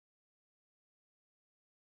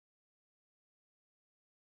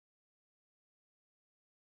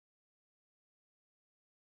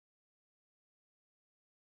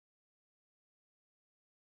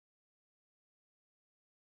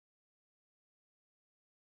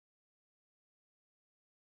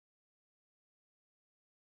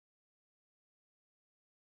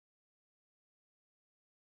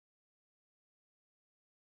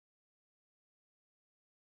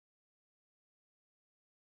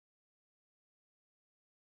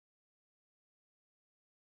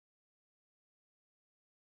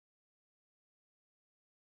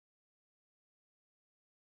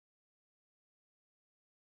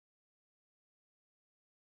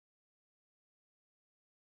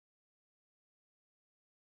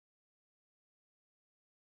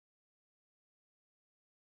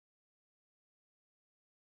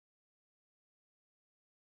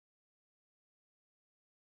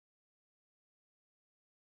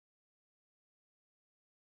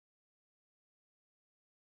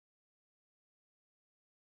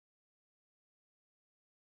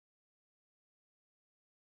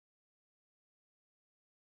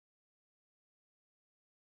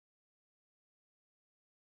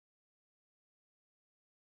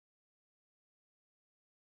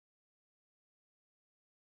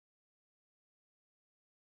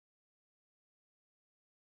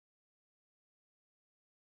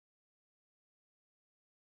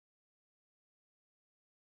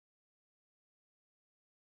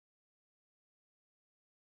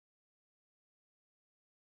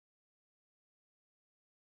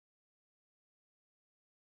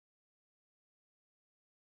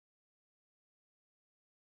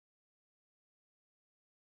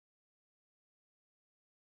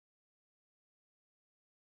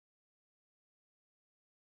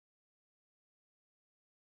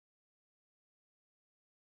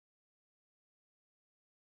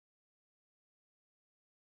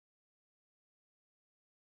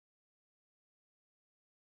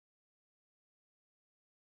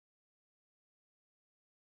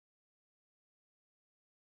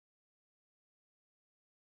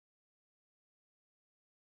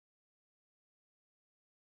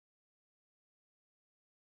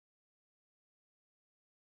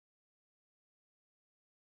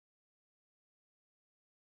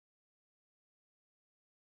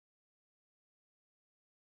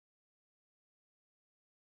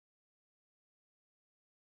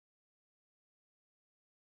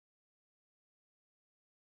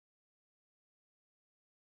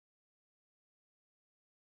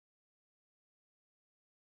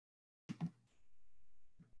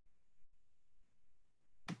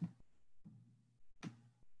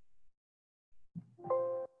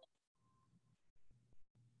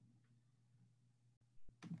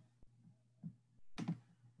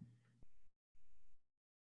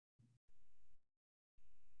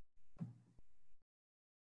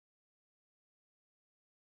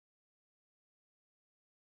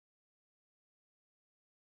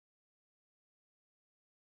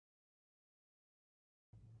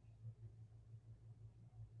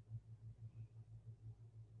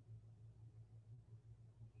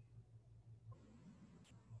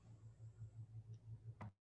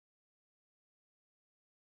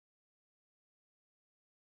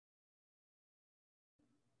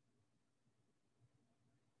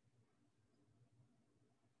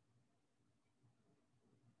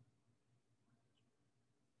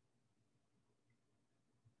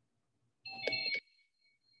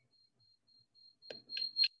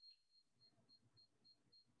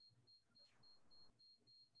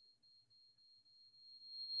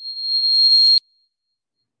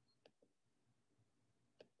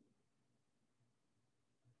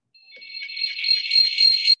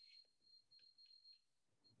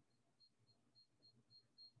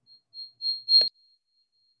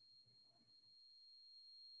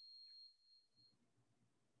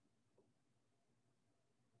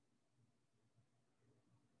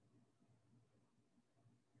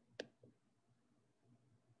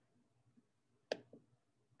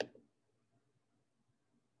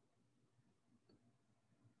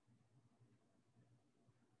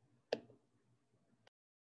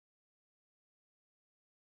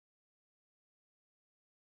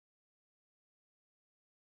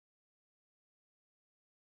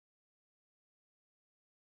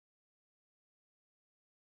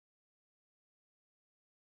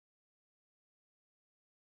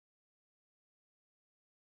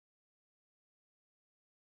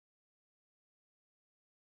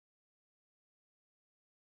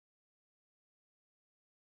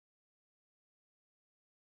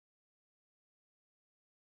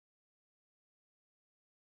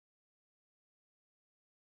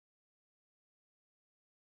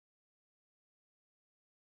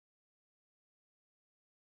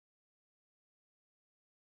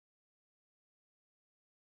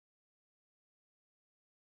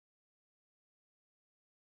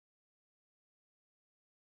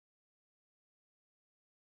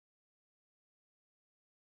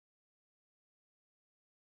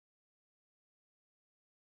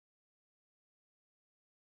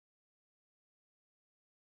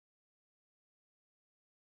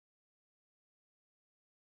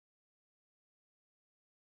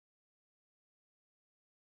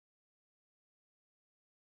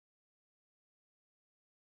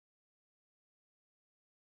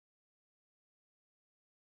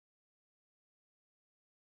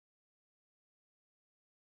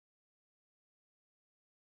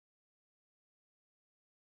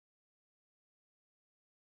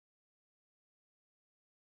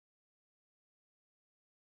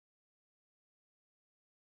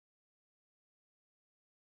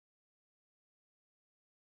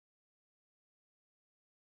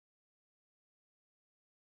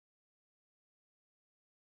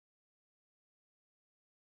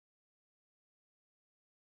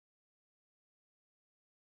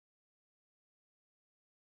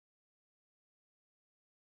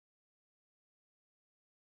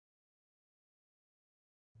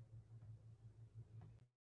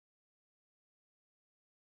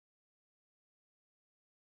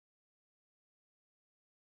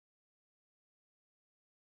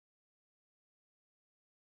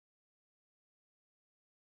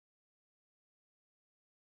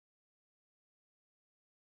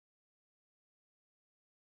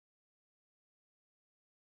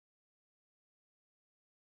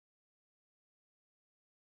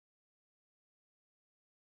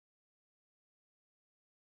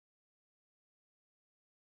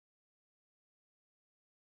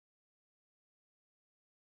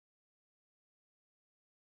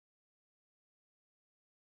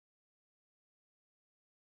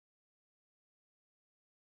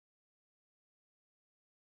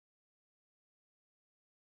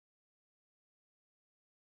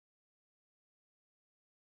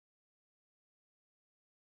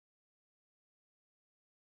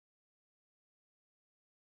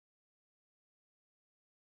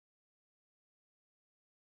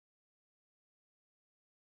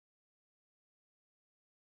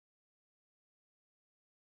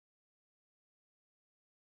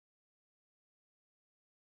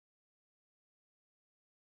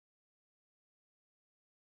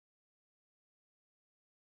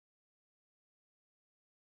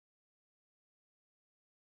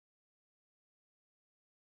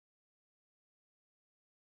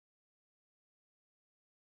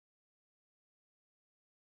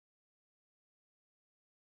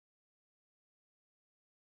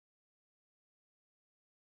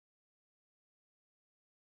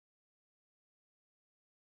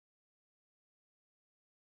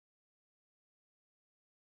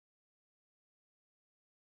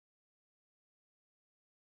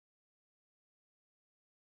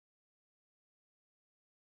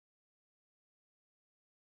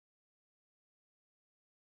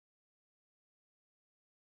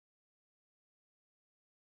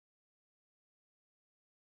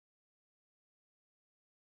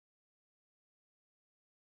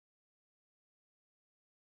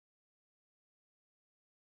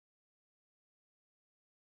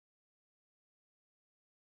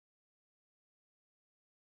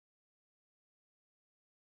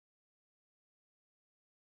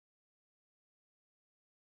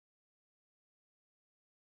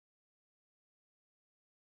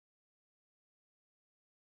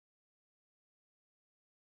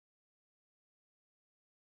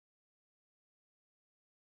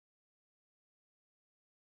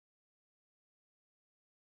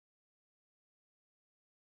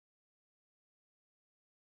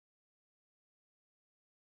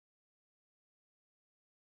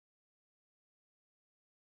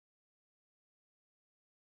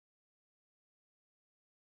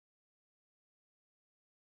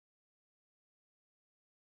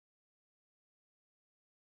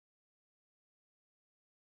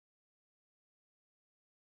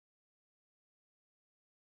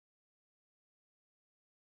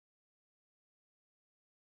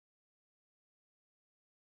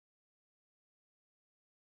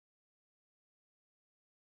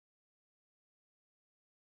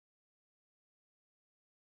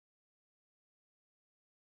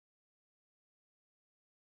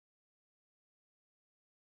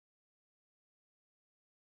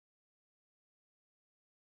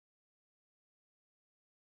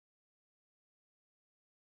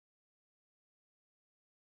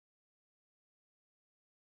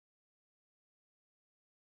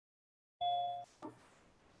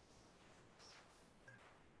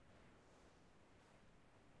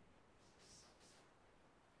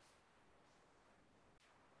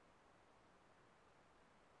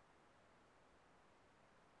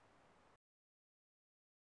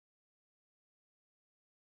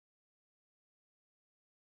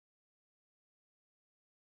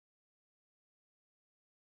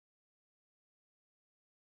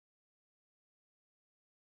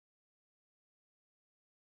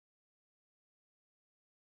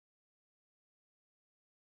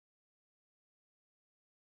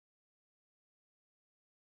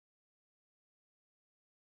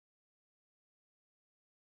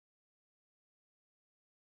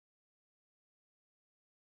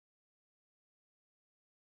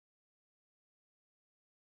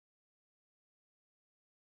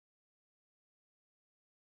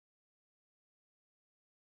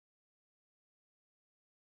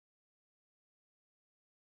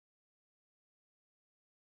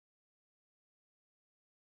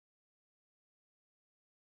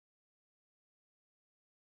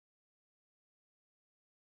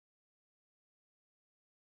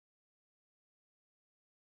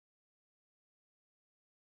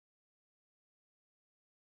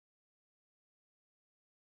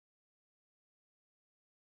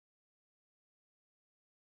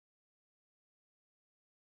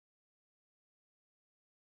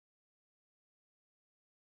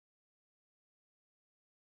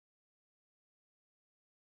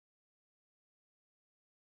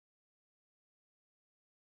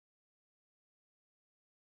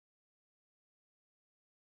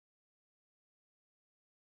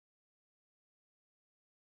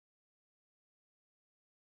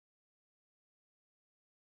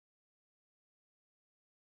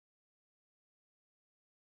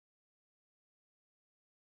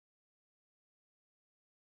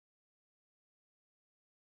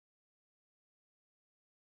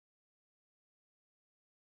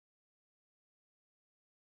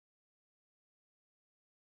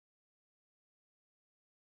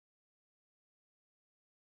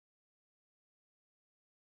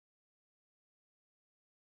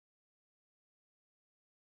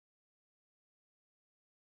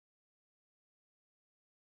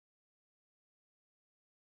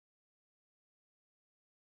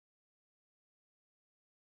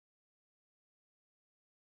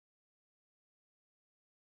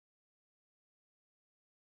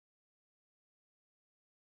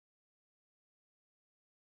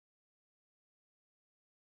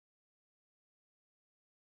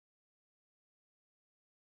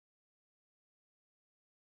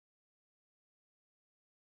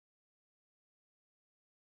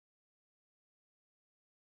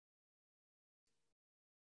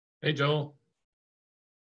Hey, Joel.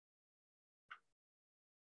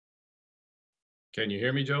 Can you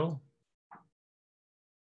hear me, Joel?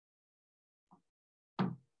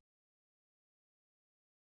 Nobody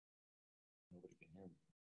can hear me.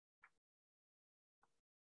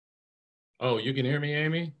 Oh, you can hear me,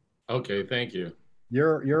 Amy? Okay, thank you.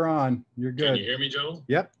 You're on. You're good. Can you hear me, Joel?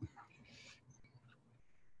 Yep.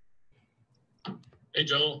 Hey,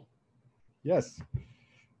 Joel. Yes.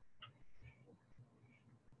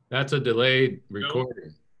 That's a delayed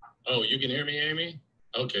recording. Oh, you can hear me, Amy?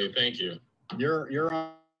 Okay, thank you. You're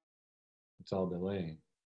on. It's all delaying.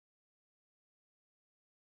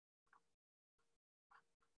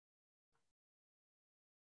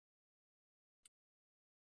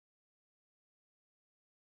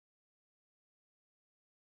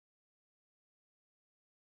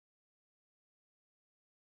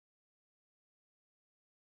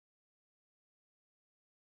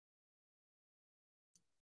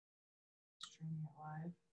 Streaming it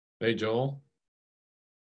live. Hey, Joel.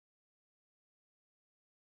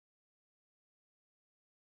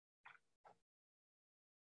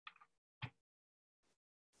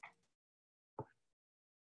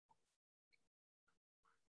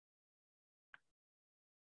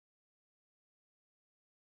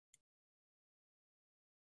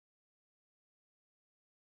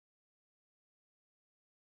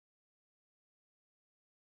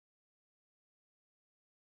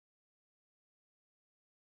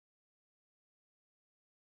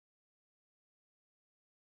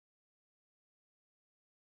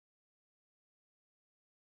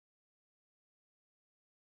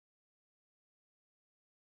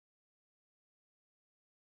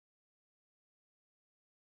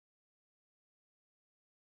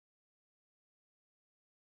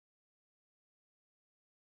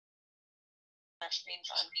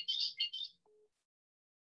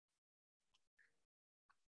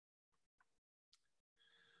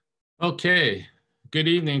 Okay, good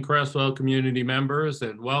evening, Creswell community members,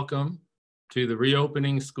 and welcome to the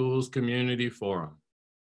Reopening Schools Community Forum.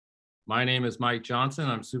 My name is Mike Johnson.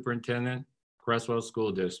 I'm Superintendent, Creswell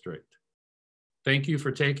School District. Thank you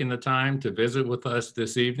for taking the time to visit with us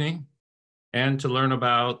this evening and to learn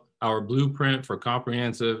about our blueprint for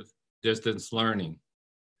comprehensive distance learning.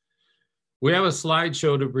 We have a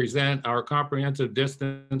slideshow to present our comprehensive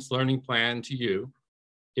distance learning plan to you.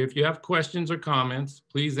 If you have questions or comments,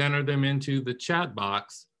 please enter them into the chat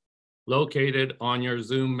box located on your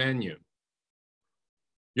Zoom menu.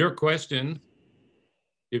 Your question,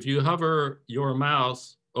 if you hover your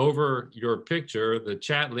mouse over your picture, the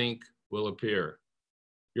chat link will appear.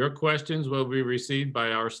 Your questions will be received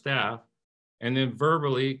by our staff and then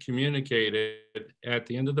verbally communicated at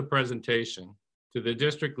the end of the presentation to the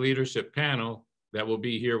district leadership panel that will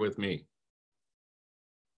be here with me.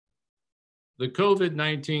 The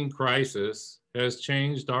COVID-19 crisis has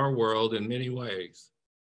changed our world in many ways,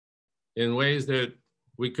 in ways that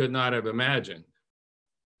we could not have imagined.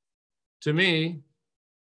 To me,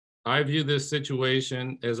 I view this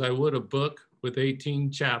situation as I would a book with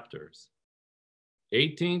 18 chapters.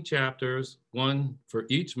 18 chapters, one for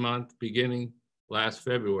each month beginning last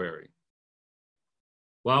February.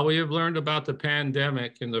 While we have learned about the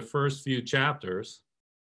pandemic in the first few chapters,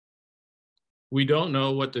 we don't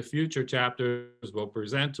know what the future chapters will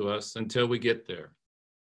present to us until we get there.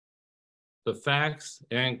 The facts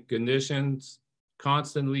and conditions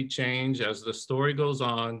constantly change as the story goes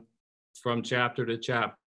on from chapter to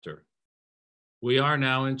chapter. We are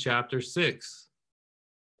now in chapter 6,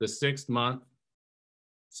 the 6th month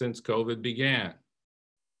since COVID began.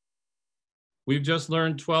 We've just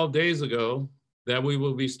learned 12 days ago that we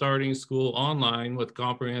will be starting school online with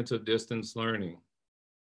comprehensive distance learning.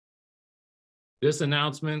 This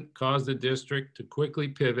announcement caused the district to quickly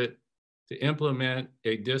pivot to implement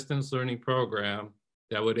a distance learning program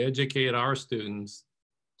that would educate our students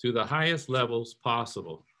to the highest levels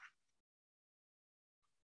possible.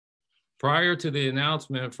 Prior to the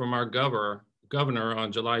announcement from our governor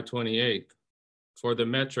on July 28th for the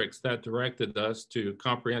metrics that directed us to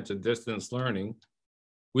comprehensive distance learning,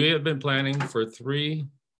 we have been planning for 3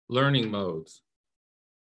 learning modes: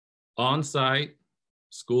 on-site,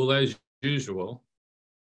 school as usual,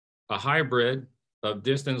 a hybrid of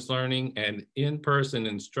distance learning and in-person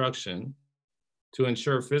instruction to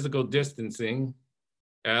ensure physical distancing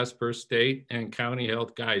as per state and county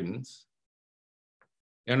health guidance,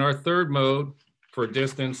 and our 3rd mode for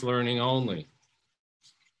distance learning only.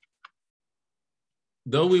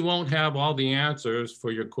 Though we won't have all the answers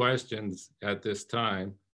for your questions at this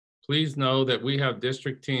time, please know that we have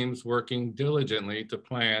district teams working diligently to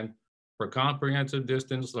plan for comprehensive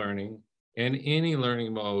distance learning and any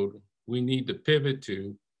learning mode we need to pivot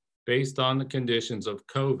to based on the conditions of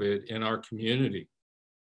COVID in our community.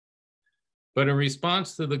 But in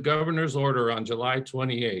response to the governor's order on July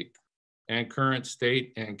 28th and current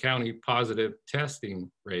state and county positive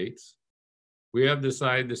testing rates, we have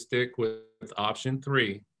decided to stick with option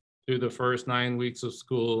 3 through the first 9 weeks of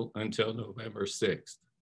school until November 6th.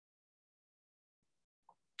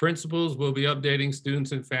 Principals will be updating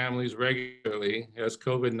students and families regularly as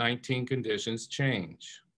COVID-19 conditions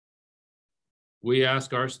change. We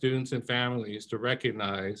ask our students and families to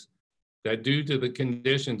recognize that due to the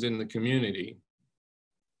conditions in the community,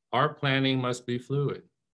 our planning must be fluid.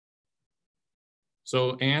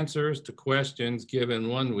 So answers to questions given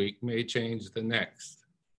one week may change the next,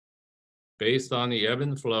 based on the ebb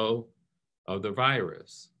and flow of the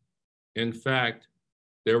virus. In fact,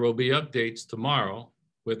 there will be updates tomorrow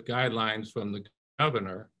with guidelines from the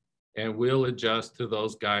governor, and we'll adjust to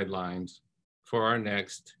those guidelines for our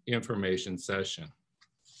next information session.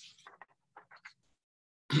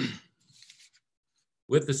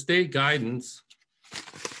 With the state guidance,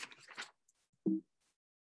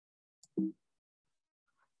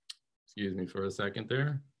 excuse me for a second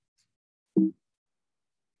there.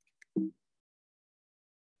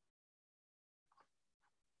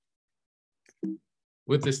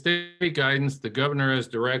 With the state guidance, the governor has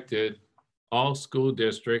directed all school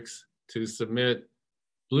districts to submit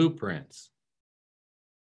blueprints.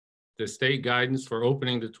 The state guidance for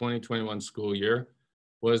opening the 2021 school year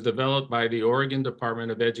was developed by the Oregon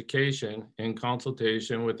Department of Education in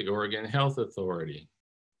consultation with the Oregon Health Authority.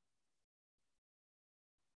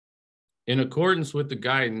 In accordance with the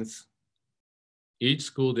guidance, each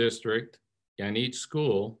school district and each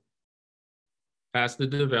school has to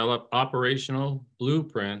develop operational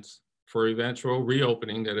blueprints for eventual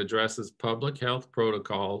reopening that addresses public health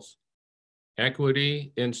protocols,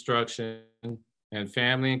 equity, instruction, and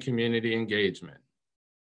family and community engagement.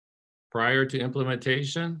 Prior to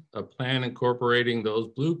implementation, a plan incorporating those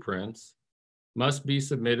blueprints must be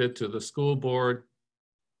submitted to the school board,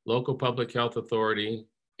 local public health authority,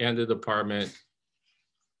 and the Department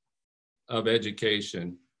of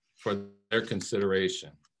Education for their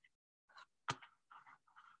consideration.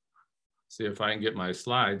 See if I can get my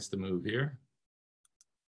slides to move here.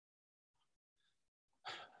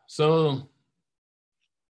 So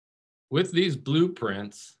with these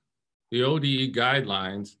blueprints, the ODE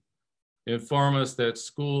guidelines inform us that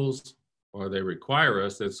schools, or they require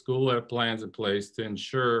us that school have plans in place to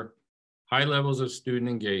ensure high levels of student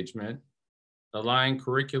engagement, align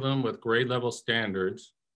curriculum with grade level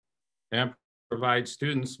standards, and provide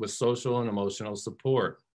students with social and emotional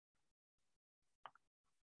support.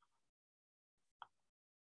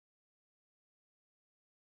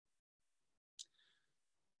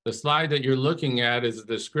 The slide that you're looking at is a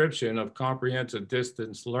description of comprehensive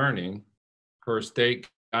distance learning per state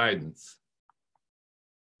guidance.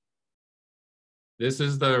 This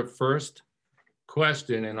is the first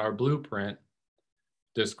question in our blueprint,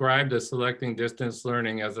 described as selecting distance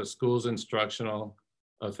learning as a school's instructional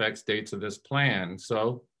effects dates of this plan.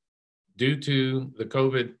 So due to the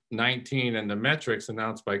COVID-19 and the metrics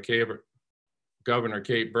announced by Governor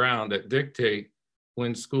Kate Brown that dictate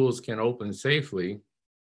when schools can open safely,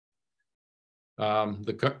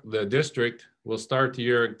 the district will start the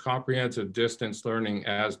year in comprehensive distance learning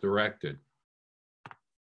as directed.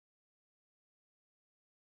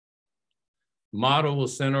 Model will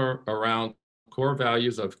center around core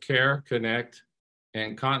values of care, connect,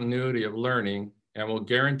 and continuity of learning, and will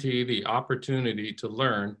guarantee the opportunity to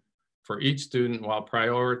learn for each student while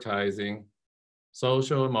prioritizing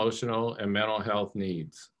social, emotional, and mental health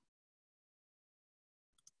needs.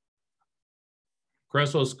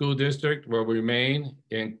 Creswell School District will remain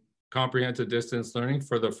in comprehensive distance learning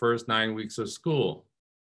for the first 9 weeks of school.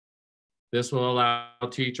 This will allow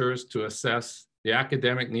teachers to assess the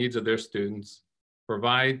academic needs of their students,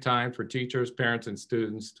 provide time for teachers, parents, and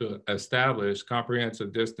students to establish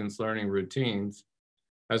comprehensive distance learning routines,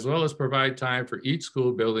 as well as provide time for each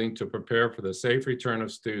school building to prepare for the safe return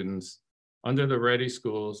of students under the Ready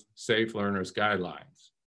Schools Safe Learners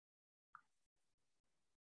Guidelines.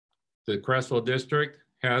 The Creswell District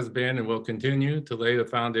has been and will continue to lay the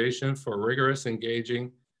foundation for rigorous,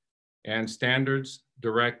 engaging, and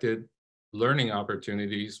standards-directed learning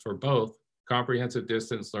opportunities for both comprehensive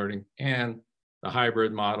distance learning and the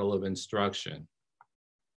hybrid model of instruction.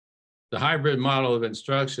 The hybrid model of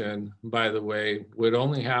instruction, by the way, would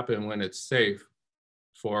only happen when it's safe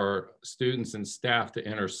for students and staff to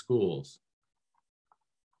enter schools.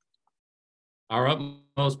 Our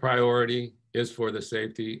utmost priority is for the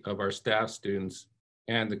safety of our staff, students,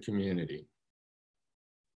 and the community.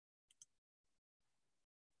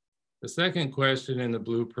 The second question in the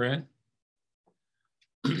blueprint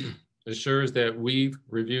assures that we've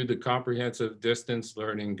reviewed the comprehensive distance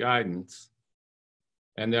learning guidance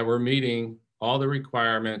and that we're meeting all the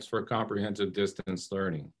requirements for comprehensive distance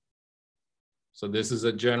learning. So this is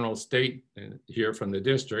a general statement here from the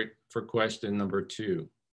district for question number 2,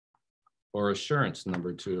 or assurance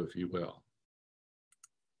number 2, if you will.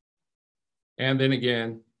 And then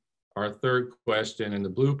again, our third question in the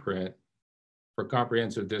blueprint for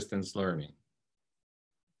comprehensive distance learning.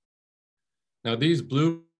 Now, these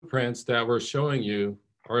blueprints that we're showing you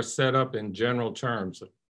are set up in general terms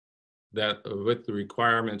that with the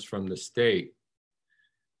requirements from the state.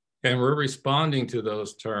 And we're responding to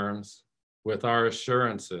those terms with our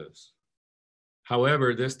assurances.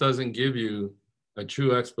 However, this doesn't give you a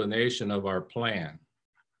true explanation of our plan.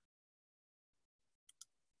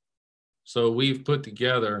 So we've put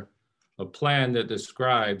together a plan that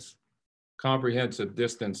describes comprehensive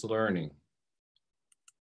distance learning.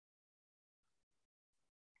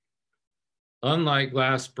 Unlike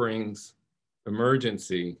last spring's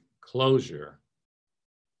emergency closure,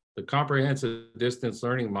 the comprehensive distance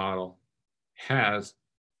learning model has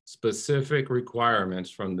specific requirements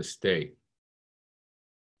from the state.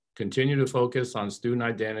 Continue to focus on student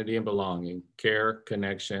identity and belonging, care,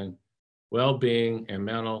 connection, well-being, and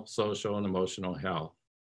mental, social, and emotional health.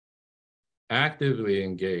 Actively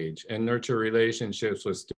engage and nurture relationships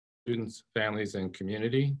with students, families, and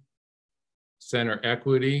community. Center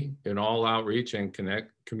equity in all outreach and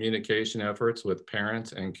communication efforts with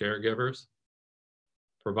parents and caregivers.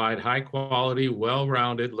 Provide high-quality,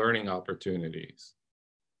 well-rounded learning opportunities.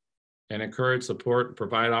 And encourage, support, and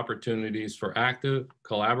provide opportunities for active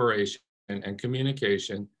collaboration and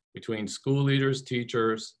communication between school leaders,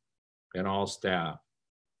 teachers, and all staff.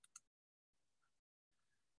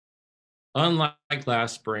 Unlike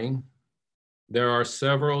last spring, there are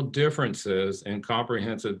several differences in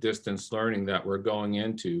comprehensive distance learning that we're going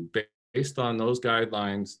into based on those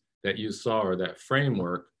guidelines that you saw, or that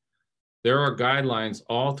framework. There are guidelines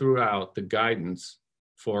all throughout the guidance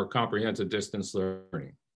for comprehensive distance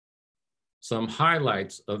learning. Some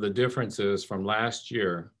highlights of the differences from last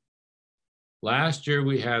year. Last year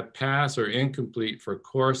we had pass or incomplete for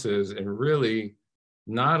courses and really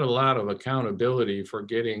not a lot of accountability for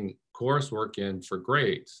getting coursework in for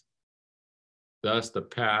grades. Thus the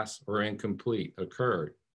pass or incomplete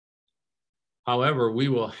occurred. However, we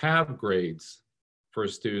will have grades for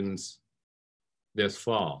students this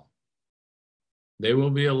fall. They will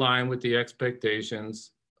be aligned with the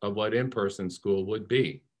expectations of what in-person school would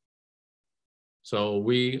be. So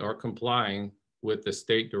we are complying with the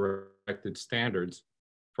state directed standards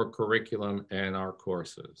for curriculum and our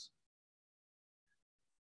courses.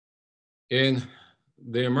 In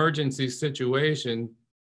the emergency situation,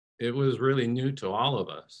 it was really new to all of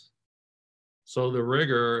us. So the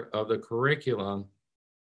rigor of the curriculum,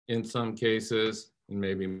 in some cases, and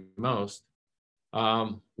maybe most,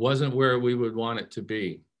 wasn't where we would want it to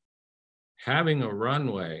be. Having a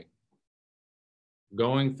runway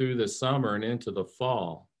going through the summer and into the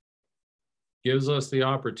fall gives us the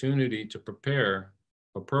opportunity to prepare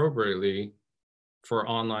appropriately for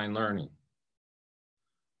online learning.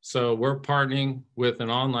 So we're partnering with an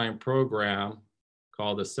online program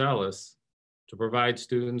called Acellus to provide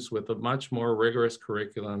students with a much more rigorous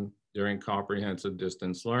curriculum during comprehensive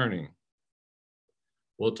distance learning.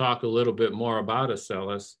 We'll talk a little bit more about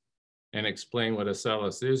Acellus and explain what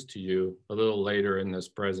Acellus is to you a little later in this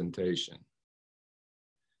presentation.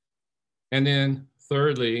 And then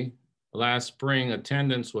thirdly, last spring,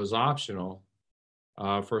 attendance was optional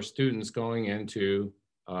for students going into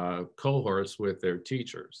cohorts with their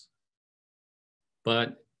teachers.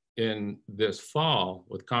 But in this fall,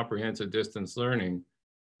 with comprehensive distance learning,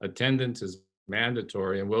 attendance is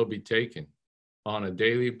mandatory and will be taken on a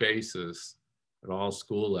daily basis at all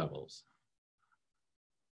school levels.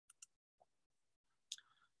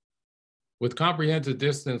 With comprehensive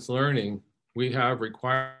distance learning, we have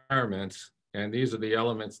requirements, and these are the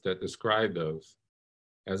elements that describe those.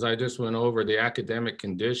 As I just went over the academic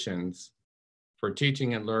conditions, for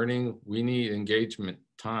teaching and learning, we need engagement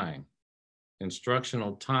time.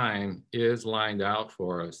 Instructional time is lined out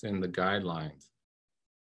for us in the guidelines.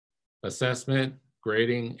 Assessment,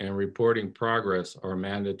 grading, and reporting progress are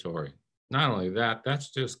mandatory. Not only that, that's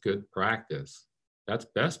just good practice. That's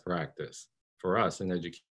best practice for us in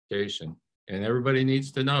education. And everybody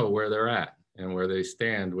needs to know where they're at and where they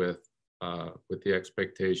stand with the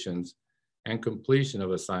expectations and completion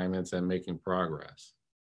of assignments and making progress.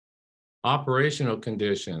 Operational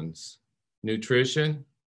conditions, nutrition.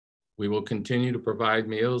 We will continue to provide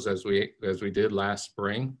meals as we did last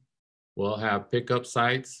spring. We'll have pickup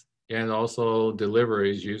sites and also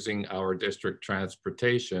deliveries using our district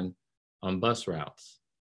transportation on bus routes.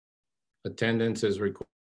 Attendance is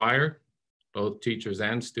required, both teachers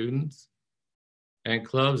and students, and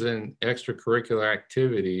clubs and extracurricular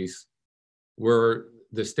activities where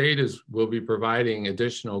the state will be providing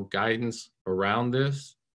additional guidance around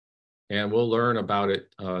this, and we'll learn about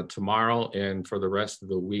it tomorrow and for the rest of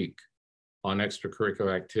the week on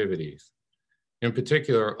extracurricular activities. In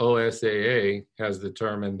particular, OSAA has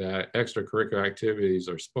determined that extracurricular activities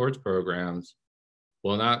or sports programs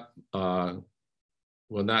will not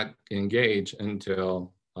engage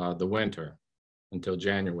until the winter, until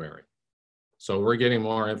January. So we're getting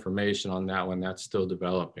more information on that one. That's still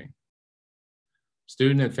developing.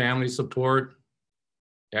 Student and family support,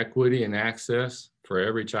 equity and access for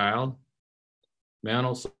every child,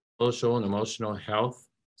 mental, social, and emotional health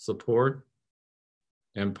support,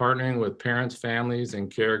 and partnering with parents, families,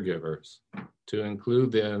 and caregivers to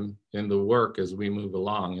include them in the work as we move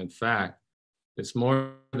along. In fact, it's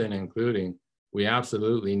more than including, we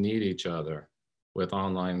absolutely need each other with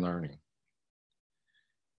online learning.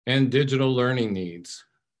 And digital learning needs,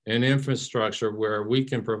 an infrastructure where we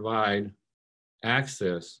can provide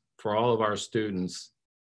access for all of our students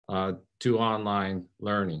to online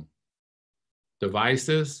learning.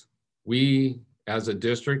 Devices, we as a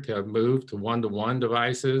district have moved to one-to-one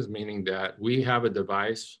devices, meaning that we have a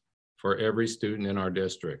device for every student in our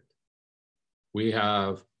district. We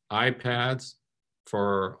have iPads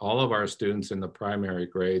for all of our students in the primary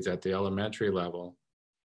grades at the elementary level.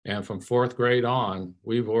 And from 4th grade on,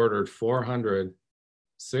 we've ordered 400,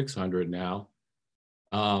 600 now,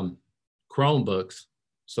 Chromebooks,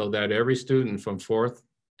 so that every student from 4th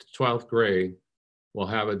to 12th grade will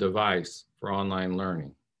have a device for online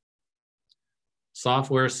learning.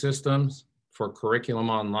 Software systems for curriculum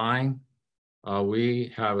online,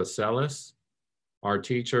 we have Acellus. Our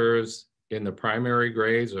teachers in the primary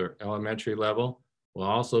grades or elementary level will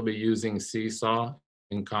also be using Seesaw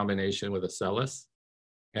in combination with Acellus.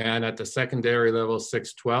 And at the secondary level,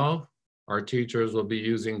 6-12, our teachers will be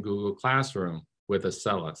using Google Classroom with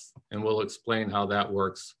Acellus. And we'll explain how that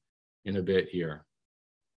works in a bit here.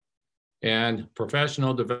 And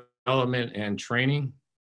professional development and training.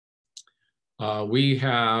 We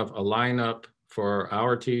have a lineup for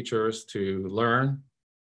our teachers to learn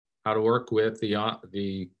how to work with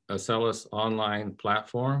the Acellus online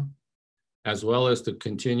platform, as well as to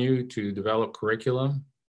continue to develop curriculum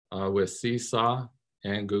with Seesaw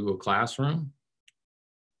and Google Classroom.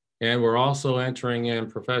 And we're also entering in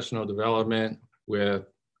professional development with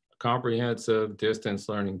a comprehensive distance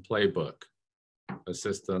learning playbook, a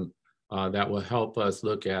system that will help us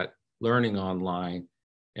look at learning online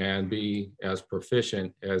and be as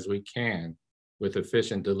proficient as we can with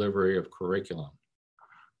efficient delivery of curriculum.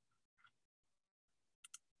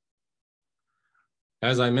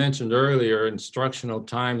 As I mentioned earlier, instructional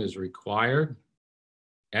time is required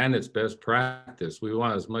and it's best practice. We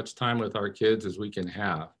want as much time with our kids as we can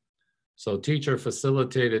have. So teacher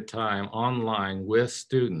facilitated time online with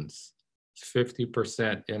students is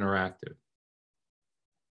 50% interactive.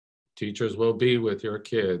 Teachers will be with your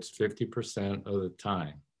kids 50% of the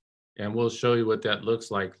time. And we'll show you what that looks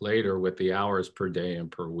like later with the hours per day and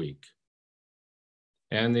per week.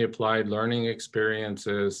 And the applied learning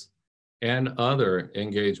experiences and other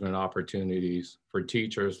engagement opportunities for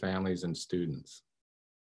teachers, families, and students.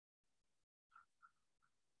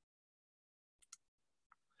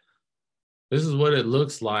 This is what it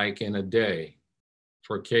looks like in a day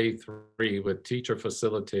for K-3 with teacher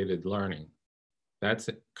facilitated learning. That's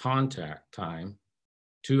contact time,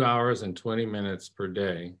 2 hours and 20 minutes per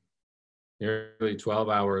day, nearly 12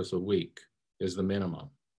 hours a week is the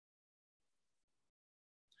minimum.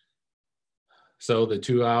 So the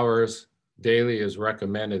 2 hours daily is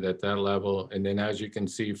recommended at that level. And then as you can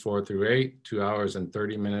see, 4 through 8, 2 hours and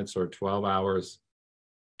 30 minutes or 12 hours,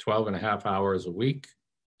 12 and a half hours a week.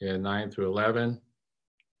 And 9 through 11,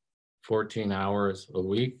 14 hours a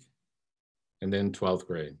week. And then 12th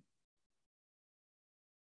grade.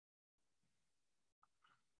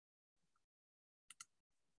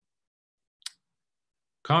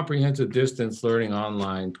 Comprehensive distance learning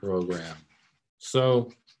online program.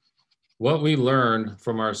 So what we learned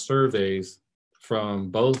from our surveys from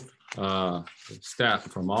both staff,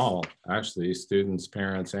 from all actually students,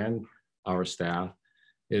 parents, and our staff,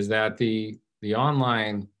 is that the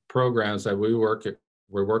online programs that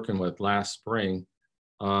we're working with last spring,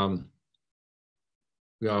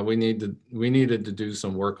 we needed to do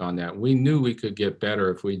some work on that. We knew we could get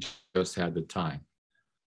better if we just had the time.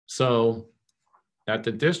 So at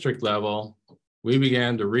the district level, we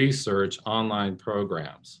began to research online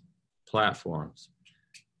programs, platforms.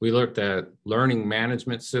 We looked at learning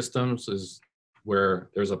management systems, is where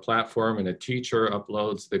there's a platform and a teacher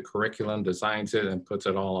uploads the curriculum, designs it, and puts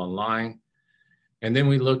it all online. And then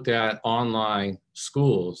we looked at online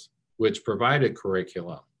schools, which provided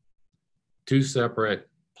curriculum, two separate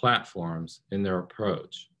platforms in their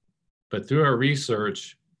approach. But through our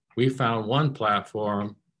research, we found one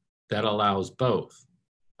platform that allows both,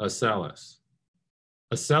 Acellus.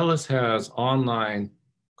 Acellus has online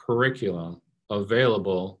curriculum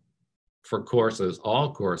available for courses,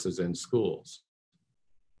 all courses in schools.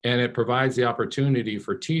 And it provides the opportunity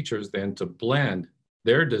for teachers then to blend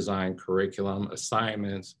their design curriculum,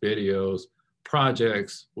 assignments, videos,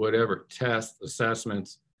 projects, whatever, tests,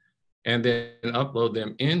 assessments, and then upload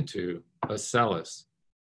them into Acellus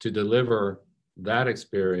to deliver that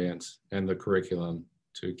experience and the curriculum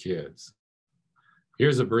to kids.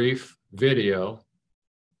 Here's a brief video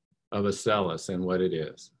of Acellus and what it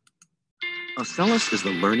is. Acellus is the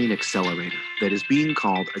learning accelerator that is being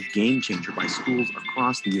called a game changer by schools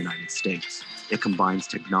across the United States. It combines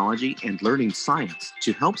technology and learning science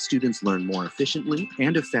to help students learn more efficiently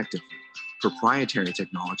and effectively. Proprietary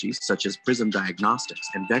technologies such as Prism Diagnostics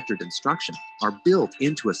and vectored instruction are built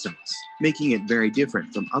into Acellus, making it very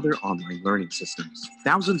different from other online learning systems.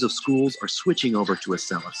 Thousands of schools are switching over to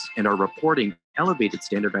Acellus and are reporting elevated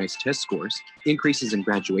standardized test scores, increases in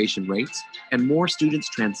graduation rates, and more students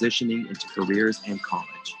transitioning into careers and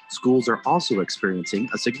college. Schools are also experiencing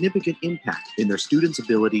a significant impact in their students'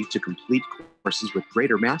 ability to complete courses with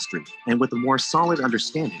greater mastery and with a more solid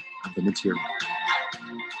understanding of the material.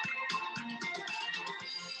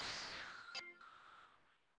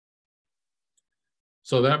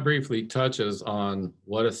 So that briefly touches on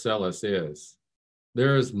what Acellus is.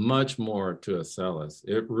 There is much more to Acellus.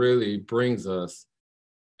 It really brings us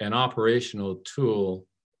an operational tool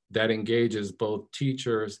that engages both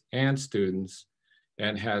teachers and students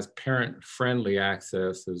and has parent-friendly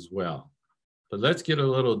access as well. But let's get a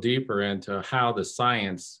little deeper into how the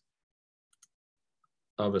science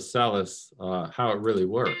of Acellus, how it really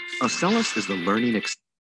works. Acellus is the learning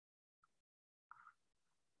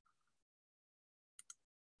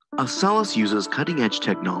Acellus uses cutting-edge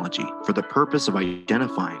technology for the purpose of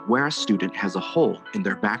identifying where a student has a hole in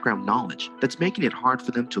their background knowledge that's making it hard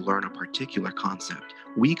for them to learn a particular concept.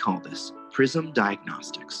 We call this Prism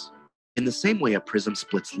Diagnostics. In the same way a prism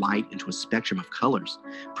splits light into a spectrum of colors,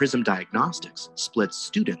 Prism Diagnostics splits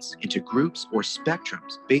students into groups or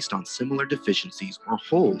spectrums based on similar deficiencies or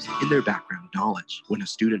holes in their background knowledge. When a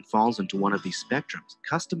student falls into one of these spectrums,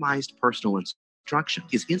 customized personal instruction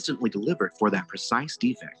is instantly delivered for that precise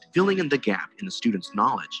defect, filling in the gap in the student's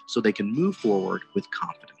knowledge so they can move forward with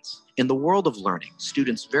confidence. In the world of learning,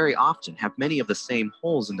 students very often have many of the same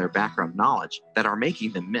holes in their background knowledge that are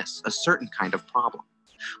making them miss a certain kind of problem.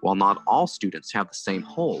 While not all students have the same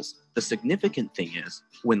holes, the significant thing is,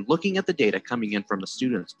 when looking at the data coming in from the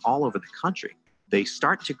students all over the country, they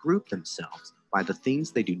start to group themselves by the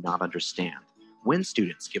things they do not understand. When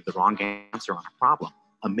students give the wrong answer on a problem,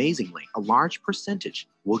 amazingly, a large percentage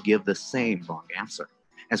will give the same wrong answer.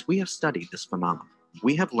 As we have studied this phenomenon,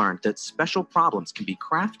 we have learned that special problems can be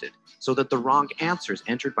crafted so that the wrong answers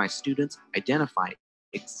entered by students identify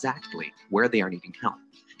exactly where they are needing help.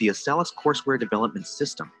 The Acellus courseware development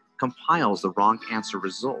system compiles the wrong answer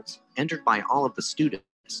results entered by all of the students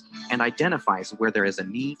and identifies where there is a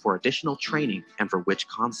need for additional training and for which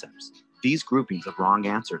concepts. These groupings of wrong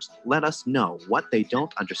answers let us know what they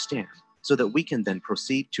don't understand so that we can then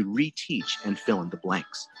proceed to reteach and fill in the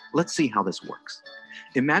blanks. Let's see how this works.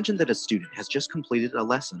 Imagine that a student has just completed a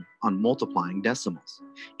lesson on multiplying decimals.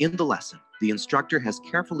 In the lesson, the instructor has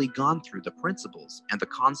carefully gone through the principles and the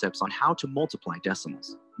concepts on how to multiply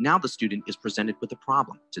decimals. Now the student is presented with a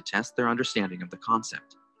problem to test their understanding of the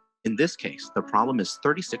concept. In this case, the problem is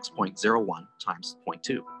 36.01 times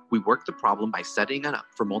 0.2. We work the problem by setting it up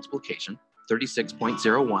for multiplication,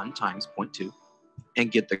 36.01 times 0.2,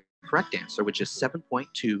 and get the correct answer, which is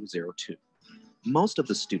 7.202. Most of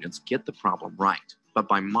the students get the problem right, but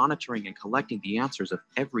by monitoring and collecting the answers of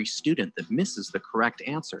every student that misses the correct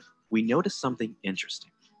answer, we notice something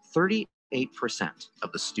interesting. 38%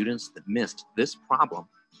 of the students that missed this problem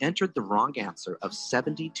entered the wrong answer of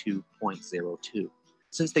 72.02.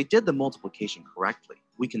 Since they did the multiplication correctly,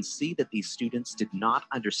 we can see that these students did not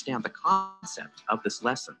understand the concept of this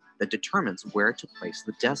lesson that determines where to place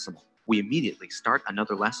the decimal. We immediately start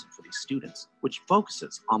another lesson for these students, which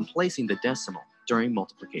focuses on placing the decimal during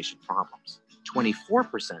multiplication problems.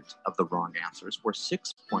 24% of the wrong answers were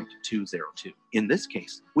 6.202. In this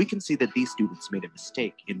case, we can see that these students made a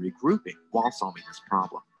mistake in regrouping while solving this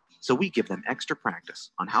problem. So we give them extra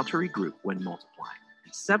practice on how to regroup when multiplying.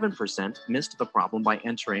 7% missed the problem by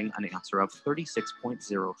entering an answer of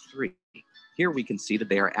 36.03. Here we can see that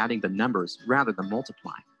they are adding the numbers rather than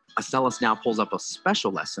multiplying. Acellus now pulls up a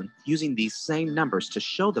special lesson using these same numbers to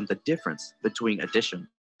show them the difference between addition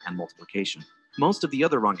and multiplication. Most of the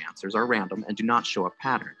other wrong answers are random and do not show a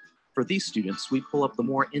pattern. For these students, we pull up the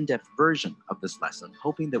more in-depth version of this lesson,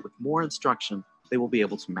 hoping that with more instruction, they will be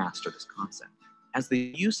able to master this concept. As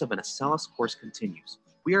the use of an Acellus course continues,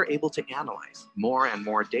 we are able to analyze more and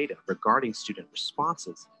more data regarding student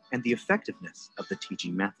responses and the effectiveness of the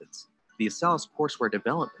teaching methods. The Acellus courseware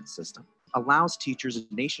development system allows teachers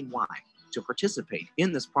nationwide to participate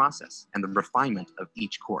in this process and the refinement of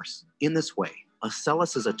each course. In this way,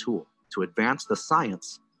 Acellus is a tool to advance the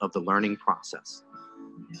science of the learning process.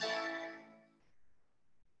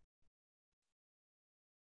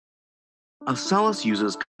 Acellus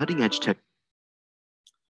uses cutting-edge tech.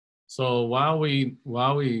 So while we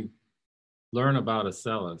learn about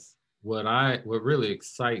Acellus, what really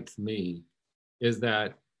excites me is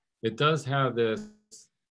that it does have this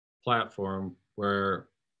platform where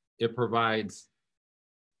it provides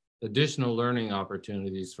additional learning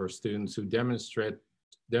opportunities for students who demonstrate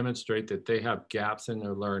that they have gaps in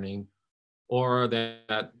their learning, or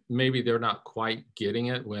that maybe they're not quite getting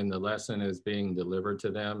it when the lesson is being delivered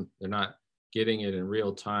to them. They're not getting it in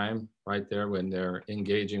real time right there when they're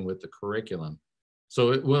engaging with the curriculum.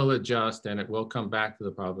 So it will adjust and it will come back to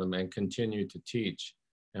the problem and continue to teach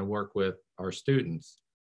and work with our students.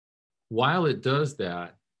 While it does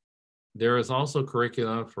that, there is also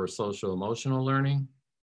curriculum for social emotional learning.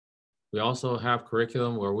 We also have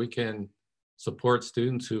curriculum where we can support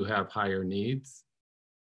students who have higher needs.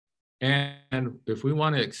 And if we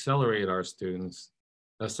want to accelerate our students,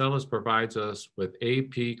 Acellus provides us with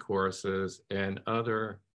AP courses and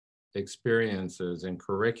other experiences and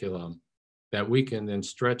curriculum that we can then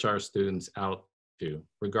stretch our students out to,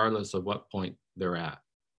 regardless of what point they're at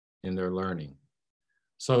in their learning.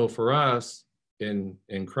 So for us in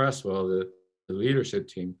Creswell, the leadership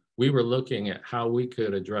team, we were looking at how we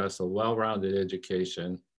could address a well-rounded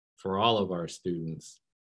education for all of our students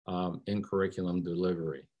in curriculum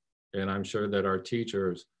delivery. And I'm sure that our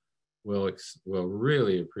teachers will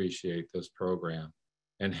really appreciate this program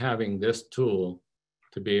and having this tool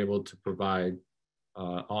to be able to provide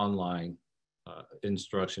online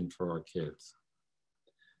instruction for our kids.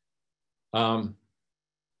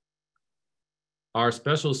 Our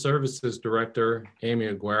Special Services Director, Amy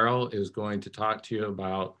Aguero, is going to talk to you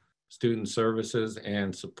about student services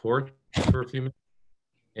and support for a few minutes.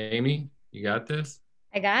 Amy, you got this?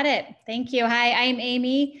 I got it. Thank you. Hi, I'm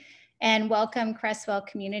Amy, and welcome Creswell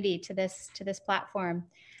community to this platform.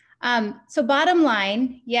 So bottom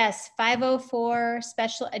line, yes, 504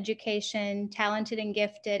 special education, talented and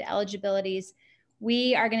gifted eligibilities.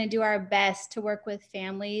 We are going to do our best to work with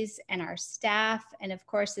families and our staff. And of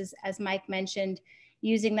course, as Mike mentioned,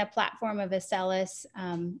 using the platform of Acellus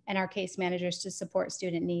and our case managers to support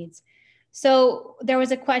student needs. So there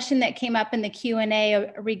was a question that came up in the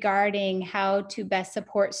Q&A regarding how to best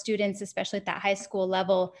support students, especially at that high school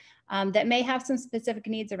level, that may have some specific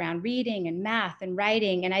needs around reading and math and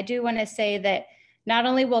writing. And I do want to say that not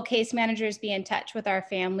only will case managers be in touch with our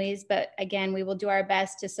families, but again, we will do our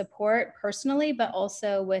best to support personally, but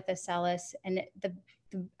also with Acellus. And the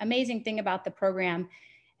amazing thing about the program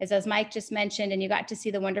is, as Mike just mentioned, and you got to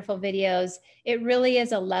see the wonderful videos, it really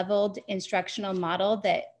is a leveled instructional model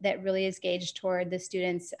that really is gauged toward the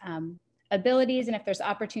students' abilities. And if there's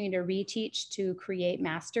opportunity to reteach to create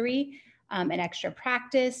mastery and extra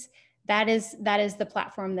practice, that is the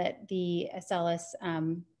platform that the Acellus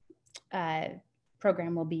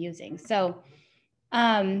program will be using. So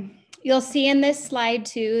you'll see in this slide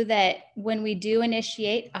too, that when we do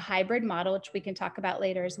initiate a hybrid model, which we can talk about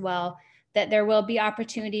later as well, that there will be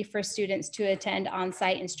opportunity for students to attend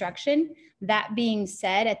on-site instruction. That being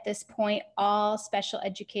said, at this point, all special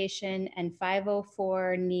education and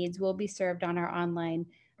 504 needs will be served on our online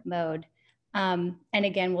mode. And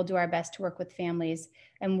again, we'll do our best to work with families.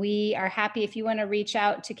 And we are happy if you want to reach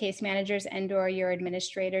out to case managers and/or your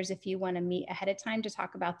administrators, if you want to meet ahead of time to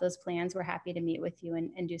talk about those plans, we're happy to meet with you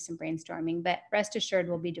and do some brainstorming. But rest assured,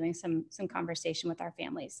 we'll be doing some conversation with our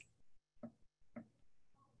families.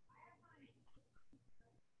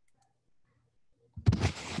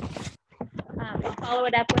 I'll follow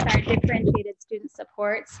it up with our differentiated student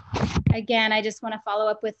supports. Again, I just want to follow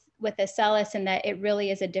up with Acellus in that it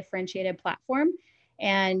really is a differentiated platform,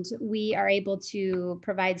 and we are able to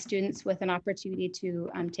provide students with an opportunity to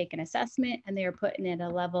take an assessment, and they are put in at a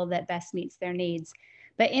level that best meets their needs.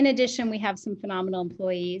 But in addition, we have some phenomenal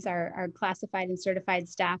employees, our classified and certified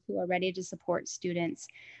staff who are ready to support students.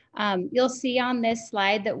 You'll see on this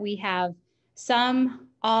slide that we have some,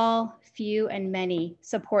 all, few, and many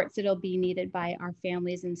supports that'll be needed by our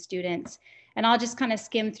families and students. And I'll just kind of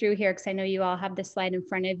skim through here because I know you all have the slide in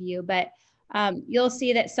front of you, but you'll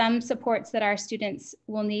see that some supports that our students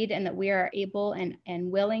will need and that we are able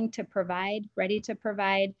and willing to provide, ready to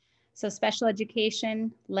provide. So special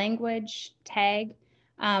education, language, tag.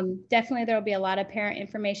 Definitely there will be a lot of parent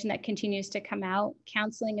information that continues to come out,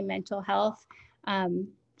 counseling and mental health.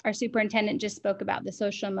 Our superintendent just spoke about the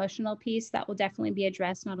social emotional piece that will definitely be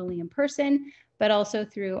addressed not only in person, but also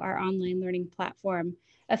through our online learning platform.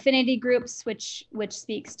 Affinity groups, which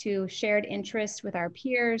speaks to shared interests with our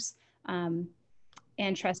peers and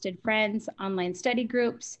trusted friends, online study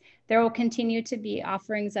groups. There will continue to be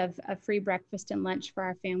offerings of free breakfast and lunch for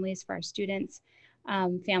our families, for our students,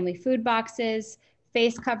 family food boxes,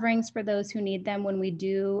 face coverings for those who need them when we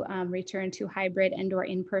do return to hybrid and/or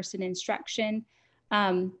in-person instruction.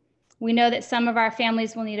 We know that some of our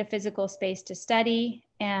families will need a physical space to study,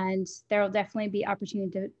 and there will definitely be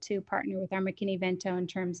opportunity to partner with our McKinney-Vento in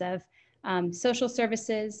terms of social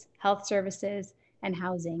services, health services, and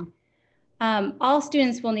housing. All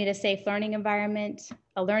students will need a safe learning environment,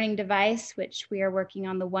 a learning device, which we are working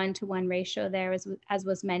on the 1-to-1 ratio there as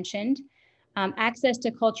was mentioned, access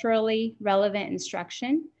to culturally relevant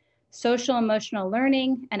instruction, social emotional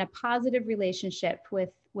learning, and a positive relationship with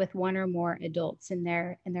one or more adults in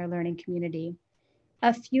their learning community.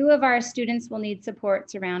 A few of our students will need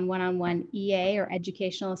supports around one-on-one EA or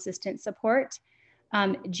educational assistance support,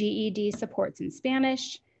 GED supports in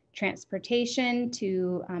Spanish, transportation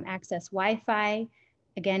to access Wi-Fi,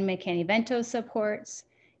 again, McKinney-Vento supports,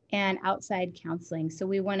 and outside counseling. So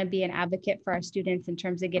we want to be an advocate for our students in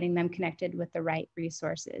terms of getting them connected with the right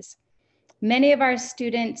resources. Many of our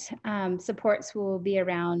student supports will be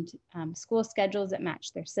around school schedules that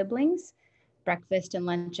match their siblings, breakfast and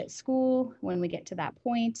lunch at school when we get to that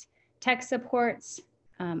point, tech supports,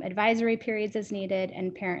 advisory periods as needed,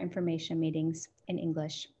 and parent information meetings in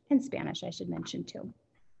English and Spanish, I should mention too.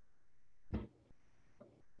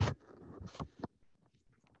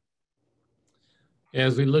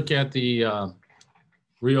 As we look at the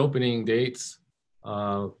reopening dates,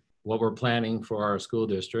 what we're planning for our school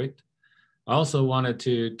district, I also wanted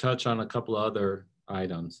to touch on a couple of other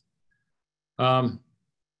items. While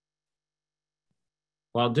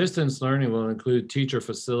distance learning will include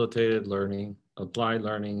teacher-facilitated learning, applied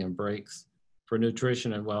learning, and breaks for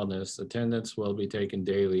nutrition and wellness, attendance will be taken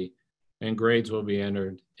daily and grades will be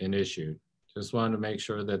entered and issued. Just wanted to make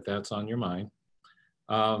sure that that's on your mind.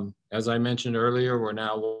 As I mentioned earlier, we're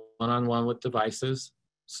now one-on-one with devices.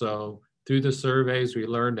 So through the surveys, we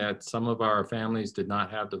learned that some of our families did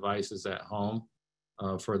not have devices at home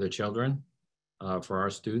for the children, for our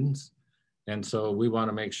students. And so we want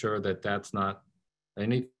to make sure that that's not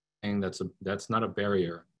anything that's not a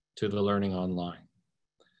barrier to the learning online.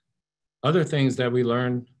 Other things that we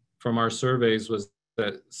learned from our surveys was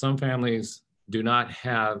that some families do not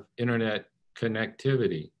have internet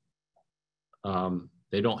connectivity.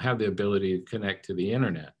 They don't have the ability to connect to the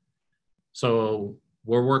internet. So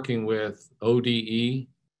we're working with ODE,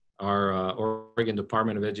 our Oregon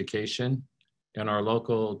Department of Education, and our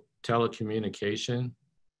local telecommunication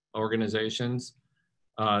organizations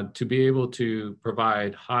to be able to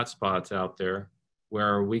provide hotspots out there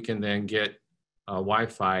where we can then get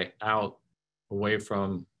Wi-Fi out away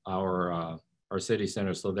from our city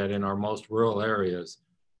center so that in our most rural areas,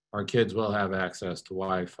 our kids will have access to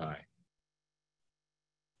Wi-Fi.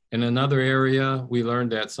 In another area, we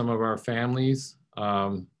learned that some of our families,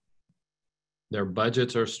 their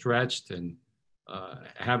budgets are stretched and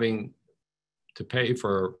having to pay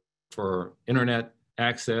for internet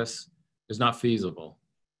access is not feasible.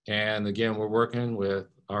 And again, we're working with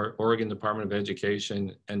our Oregon Department of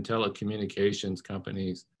Education and telecommunications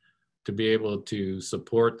companies to be able to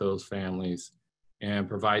support those families and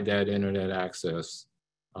provide that internet access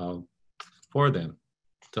for them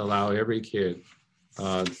to allow every kid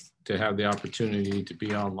to have the opportunity to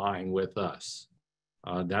be online with us.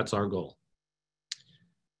 That's our goal.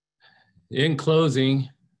 In closing,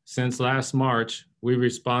 since last March, we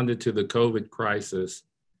responded to the COVID crisis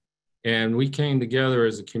and we came together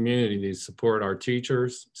as a community to support our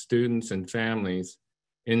teachers, students, and families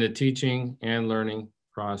in the teaching and learning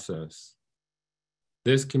process.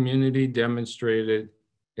 This community demonstrated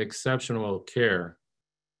exceptional care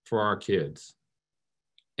for our kids.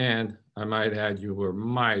 And I might add, you were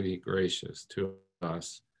mighty gracious to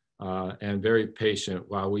us and very patient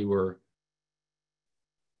while we were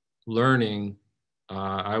learning,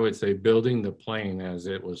 I would say, building the plane as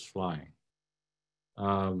it was flying.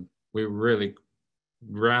 We really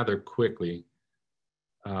rather quickly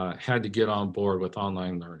had to get on board with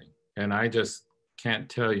online learning. And I just can't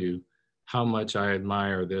tell you how much I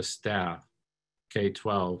admire this staff,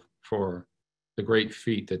 K-12, for the great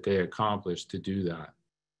feat that they accomplished to do that.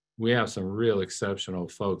 We have some real exceptional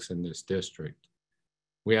folks in this district.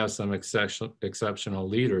 We have some exceptional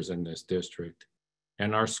leaders in this district.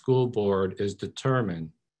 And our school board is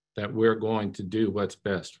determined that we're going to do what's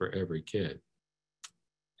best for every kid,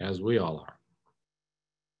 as we all are.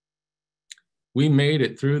 We made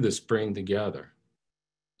it through the spring together,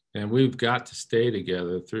 and we've got to stay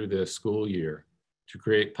together through this school year to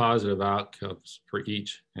create positive outcomes for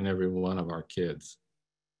each and every one of our kids.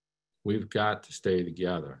 We've got to stay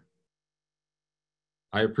together.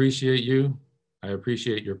 I appreciate you. I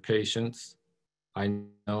appreciate your patience. I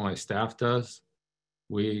know my staff does.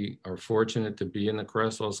 We are fortunate to be in the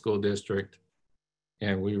Creswell School District,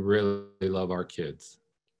 and we really love our kids.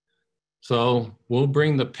 So we'll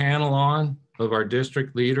bring the panel on of our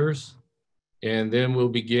district leaders, and then we'll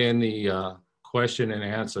begin the question and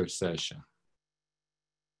answer session.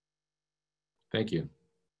 Thank you.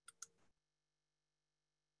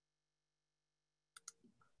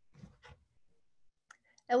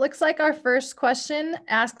 It looks like our first question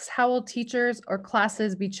asks, how will teachers or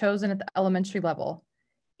classes be chosen at the elementary level?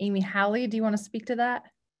 Amy Halley, do you want to speak to that?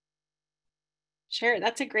 Sure,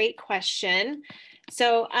 that's a great question.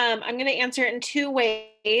 So I'm going to answer it in two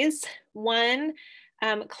ways. One,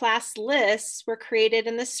 class lists were created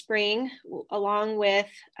in the spring along with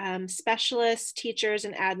specialists, teachers,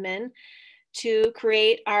 and admin to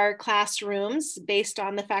create our classrooms based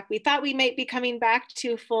on the fact we thought we might be coming back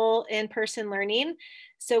to full in-person learning.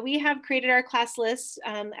 So we have created our class lists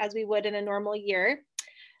as we would in a normal year.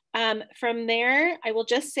 From there, I will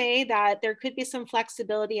just say that there could be some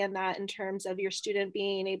flexibility in that in terms of your student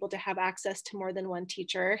being able to have access to more than one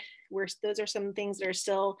teacher. Those are some things that are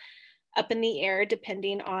still up in the air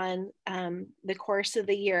depending on the course of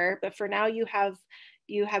the year. But for now, you have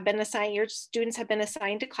been assigned, your students have been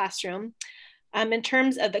assigned to classroom. In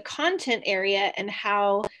terms of the content area and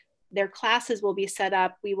how their classes will be set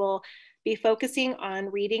up, we will be focusing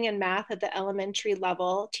on reading and math at the elementary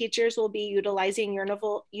level. Teachers will be utilizing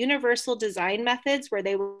universal design methods where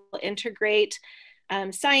they will integrate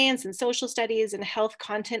science and social studies and health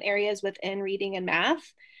content areas within reading and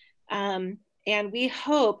math. And we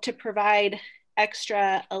hope to provide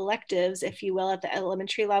extra electives, if you will, at the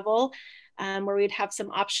elementary level, where we'd have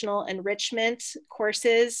some optional enrichment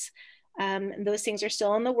courses. And those things are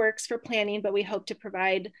still in the works for planning, but we hope to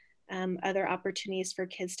provide other opportunities for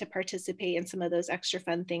kids to participate in some of those extra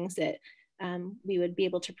fun things that we would be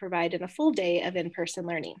able to provide in a full day of in-person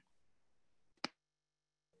learning.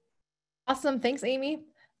 Awesome, thanks, Amy.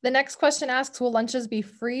 The next question asks, will lunches be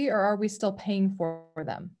free or are we still paying for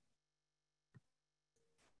them?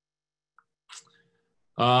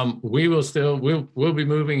 We'll be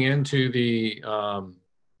moving into the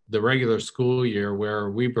regular school year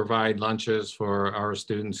where we provide lunches for our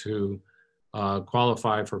students who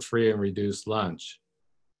qualify for free and reduced lunch.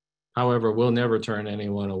 However, we'll never turn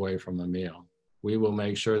anyone away from a meal. We will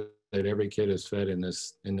make sure that every kid is fed in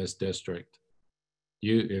this district.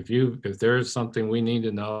 If there is something we need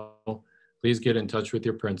to know, please get in touch with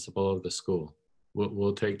your principal of the school.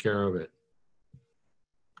 We'll take care of it.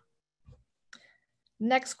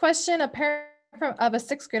 Next question, a parent of a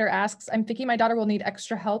sixth grader asks, I'm thinking my daughter will need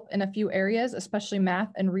extra help in a few areas, especially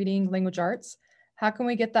math and reading language arts. How can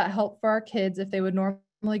we get that help for our kids if they would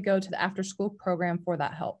normally go to the after school program for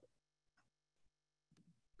that help?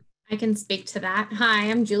 I can speak to that. Hi,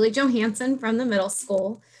 I'm Julie Johansson from the middle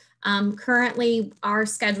school. Currently, our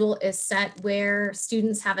schedule is set where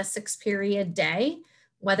students have a 6-period day,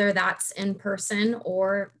 whether that's in person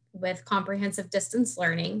or with comprehensive distance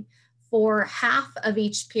learning. For half of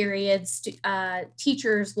each period,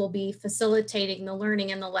 teachers will be facilitating the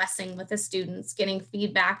learning and the lesson with the students, getting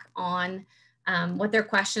feedback on what their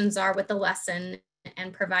questions are with the lesson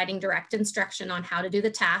and providing direct instruction on how to do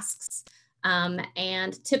the tasks.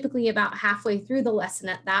 And typically about halfway through the lesson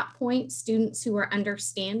at that point, students who are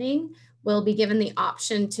understanding will be given the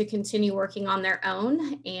option to continue working on their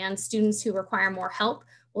own, and students who require more help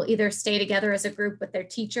will either stay together as a group with their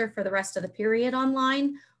teacher for the rest of the period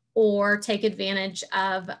online or take advantage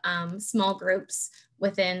of small groups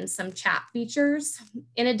within some chat features.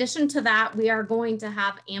 In addition to that, we are going to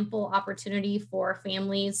have ample opportunity for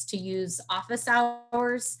families to use office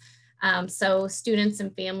hours. So students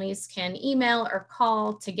and families can email or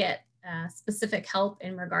call to get specific help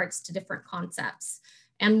in regards to different concepts.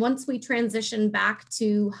 And once we transition back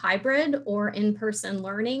to hybrid or in-person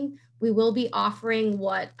learning, we will be offering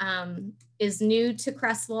what is new to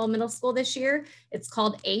Creswell Middle School this year. It's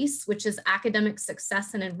called ACE, which is Academic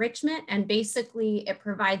Success and Enrichment. And basically it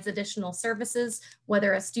provides additional services,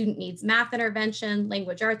 whether a student needs math intervention,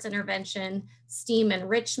 language arts intervention, STEAM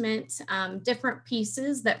enrichment, different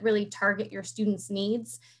pieces that really target your students'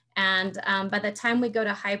 needs. And by the time we go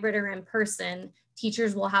to hybrid or in person,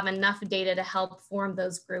 teachers will have enough data to help form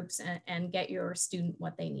those groups and get your student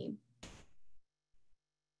what they need.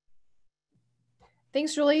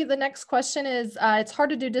 Thanks, Julie. The next question is, it's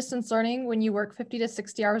hard to do distance learning when you work 50 to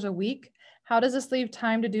 60 hours a week. How does this leave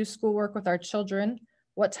time to do schoolwork with our children?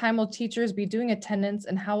 What time will teachers be doing attendance,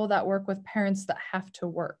 and how will that work with parents that have to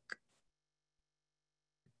work?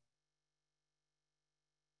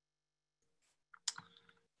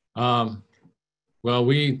 Well,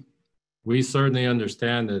 we certainly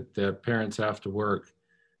understand that parents have to work.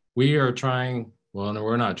 We are trying, well, no,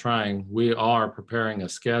 we're not trying, we are preparing a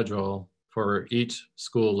schedule for each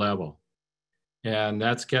school level. And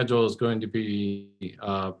that schedule is going to be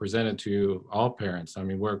presented to all parents. I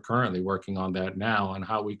mean, we're currently working on that now on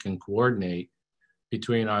how we can coordinate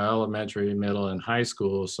between our elementary, middle, and high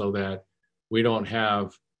school so that we don't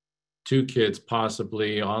have two kids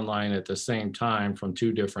possibly online at the same time from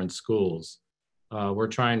two different schools. We're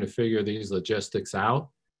trying to figure these logistics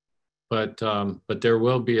out, but there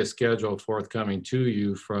will be a schedule forthcoming to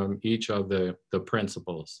you from each of the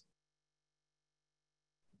principals.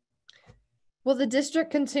 Will the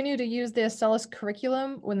district continue to use the Acellus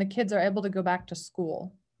curriculum when the kids are able to go back to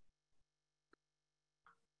school?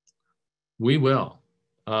 We will.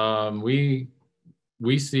 We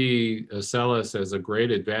see Acellus as a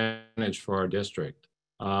great advantage for our district.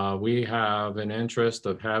 We have an interest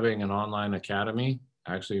of having an online academy.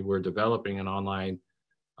 Actually, we're developing an online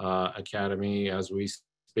academy as we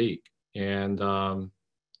speak. And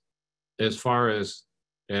as far as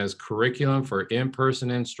curriculum for in-person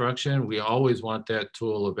instruction, we always want that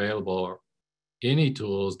tool available, any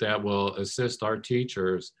tools that will assist our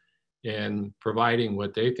teachers in providing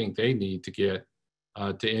what they think they need to get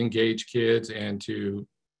to engage kids and to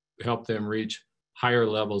help them reach higher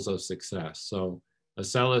levels of success. So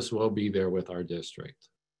Acellus will be there with our district.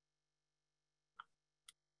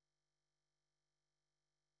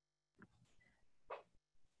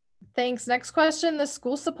 Thanks. Next question. The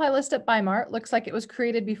school supply list at Bimart looks like it was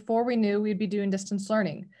created before we knew we'd be doing distance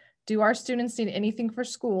learning. Do our students need anything for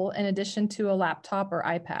school in addition to a laptop or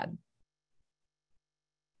iPad?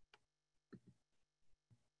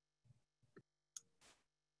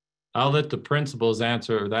 I'll let the principals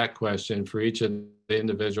answer that question for each of the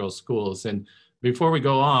individual schools. And before we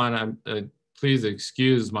go on, please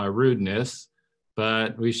excuse my rudeness,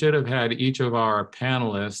 but we should have had each of our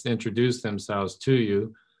panelists introduce themselves to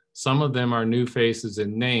you. Some of them are new faces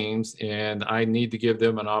and names, and I need to give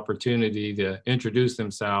them an opportunity to introduce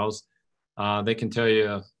themselves. They can tell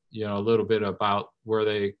you, a little bit about where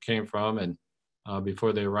they came from and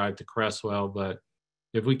before they arrived to Creswell. But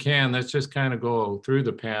if we can, let's just kind of go through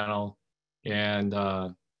the panel and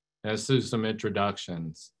let's do some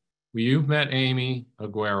introductions. Well, you've met Amy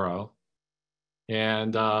Aguero,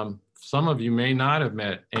 and some of you may not have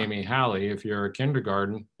met Amy Halley if you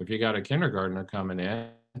got a kindergartner coming in.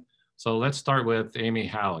 So let's start with Amy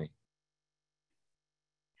Halley.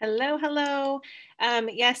 Hello, hello.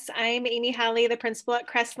 Yes, I'm Amy Halley, the principal at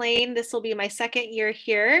Crest Lane. This will be my second year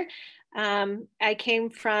here. I came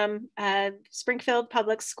from Springfield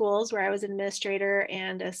Public Schools, where I was an administrator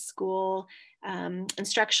and a school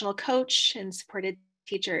instructional coach and supported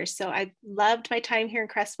teachers. So I loved my time here in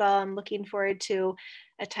Creswell. I'm looking forward to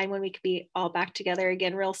a time when we could be all back together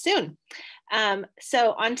again real soon.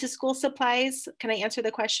 So on to school supplies. Can I answer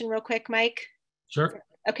the question real quick, Mike? Sure.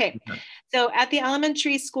 Okay. So at the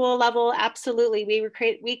elementary school level, absolutely.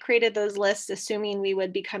 We created those lists assuming we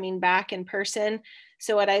would be coming back in person.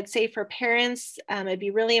 So what I'd say for parents, it'd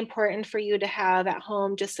be really important for you to have at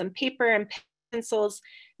home just some paper and pencils,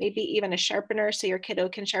 maybe even a sharpener so your kiddo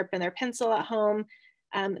can sharpen their pencil at home.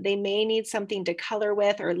 They may need something to color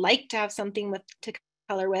with or like to have something to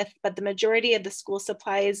color with, but the majority of the school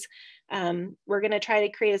supplies, we're going to try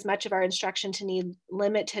to create as much of our instruction to need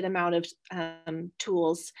limited amount of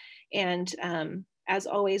tools. And as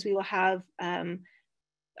always, we will have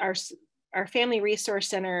our Family Resource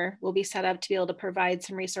Center will be set up to be able to provide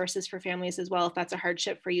some resources for families as well, if that's a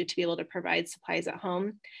hardship for you to be able to provide supplies at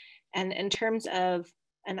home. And in terms of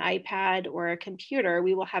an iPad or a computer,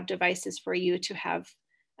 we will have devices for you to have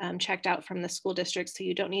checked out from the school district, so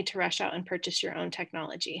you don't need to rush out and purchase your own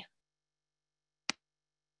technology.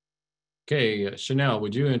 Okay, Chanel,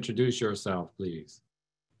 would you introduce yourself, please?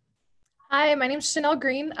 Hi, my name is Chanel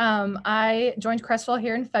Green. I joined Creswell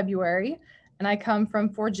here in February, and I come from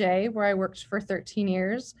 4J, where I worked for 13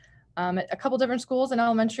 years at a couple different schools in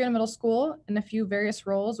elementary and middle school in a few various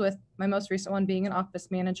roles, with my most recent one being an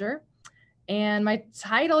office manager. And my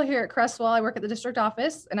title here at Creswell, I work at the district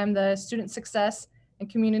office, and I'm the Student Success and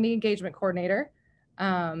Community Engagement Coordinator.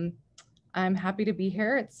 I'm happy to be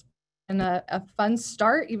here. It's been a fun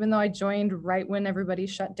start, even though I joined right when everybody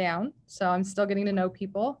shut down. So I'm still getting to know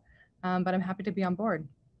people, but I'm happy to be on board.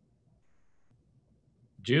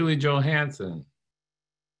 Julie Johansson.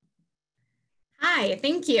 Hi,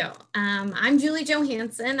 thank you. I'm Julie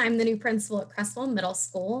Johansson. I'm the new principal at Creswell Middle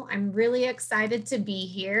School. I'm really excited to be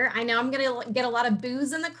here. I know I'm going to get a lot of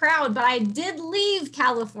boos in the crowd, but I did leave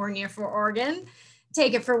California for Oregon.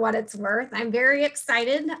 Take it for what it's worth. I'm very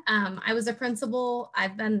excited. I was a principal.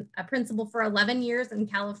 I've been a principal for 11 years in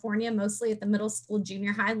California, mostly at the middle school,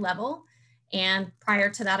 junior high level. And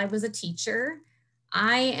prior to that, I was a teacher.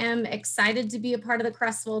 I am excited to be a part of the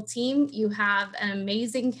Creswell team. You have an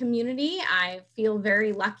amazing community. I feel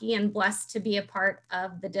very lucky and blessed to be a part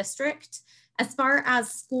of the district. As far as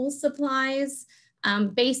school supplies,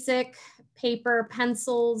 basic paper,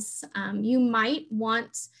 pencils, you might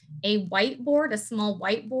want a whiteboard, a small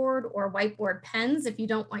whiteboard, or whiteboard pens if you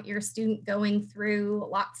don't want your student going through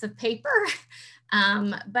lots of paper.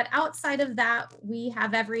 But outside of that, we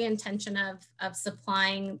have every intention of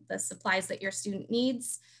supplying the supplies that your student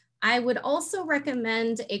needs. I would also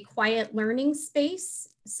recommend a quiet learning space.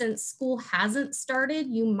 Since school hasn't started,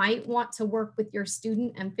 you might want to work with your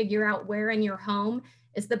student and figure out where in your home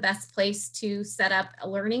is the best place to set up a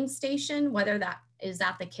learning station, whether that is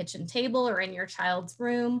at the kitchen table or in your child's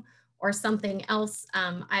room or something else.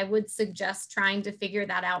 I would suggest trying to figure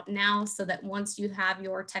that out now so that once you have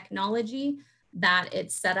your technology, that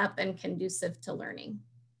it's set up and conducive to learning.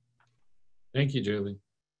 Thank you, Julie.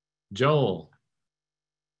 Joel.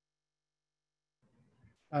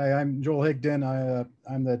 Hi, I'm Joel Higdon.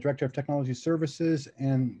 I'm the Director of Technology Services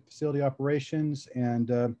and Facility Operations,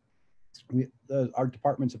 and our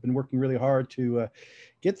departments have been working really hard to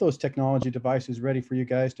get those technology devices ready for you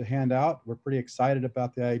guys to hand out. We're pretty excited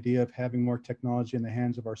about the idea of having more technology in the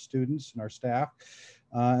hands of our students and our staff.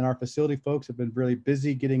 And our facility folks have been really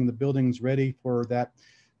busy getting the buildings ready for that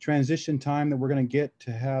transition time that we're going to get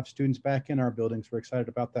to have students back in our buildings. We're excited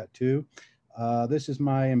about that too. This is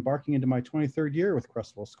my embarking into my 23rd year with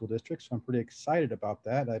Creswell School District, so I'm pretty excited about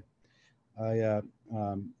that.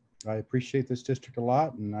 I appreciate this district a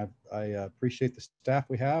lot, and I appreciate the staff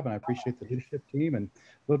we have, and I appreciate the leadership team, and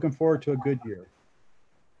looking forward to a good year.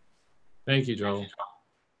 Thank you, Joel.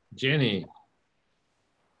 Jenny.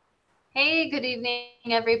 Hey, good evening,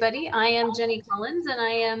 everybody. I am Jenny Collins, and I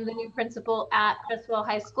am the new principal at Creswell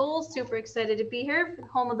High School. Super excited to be here,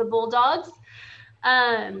 home of the Bulldogs.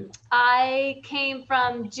 I came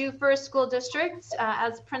from Jupiter School District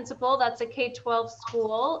as principal. That's a K-12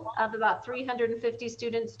 school of about 350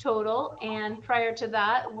 students total. And prior to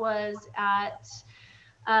that was at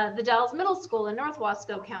the Dalles Middle School in North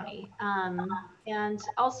Wasco County. And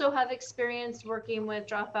also have experience working with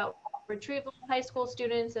dropout retrieval high school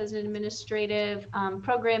students as an administrative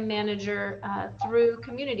program manager through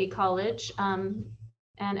community college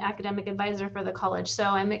and academic advisor for the college. So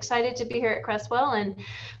I'm excited to be here at Creswell and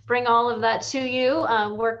bring all of that to you,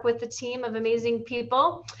 work with the team of amazing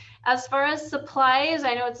people. As far as supplies,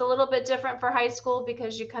 I know it's a little bit different for high school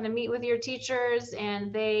because you kind of meet with your teachers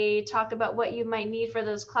and they talk about what you might need for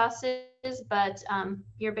those classes, but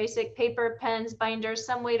your basic paper, pens, binders,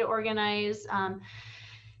 some way to organize,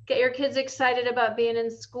 get your kids excited about being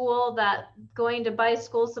in school. That going to buy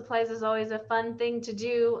school supplies is always a fun thing to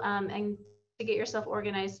do, and to get yourself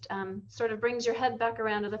organized sort of brings your head back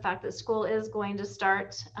around to the fact that school is going to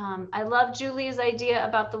start. I love Julie's idea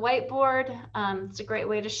about the whiteboard. It's a great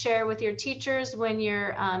way to share with your teachers when you're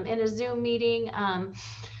in a Zoom meeting.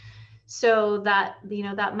 So that, you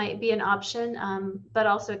know, that might be an option, but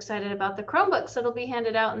also excited about the Chromebooks that'll be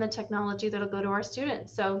handed out and the technology that'll go to our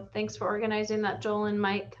students. So thanks for organizing that, Joel and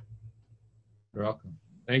Mike. You're welcome.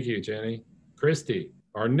 Thank you, Jenny. Christy,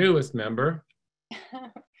 our newest member.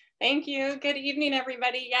 Thank you. Good evening,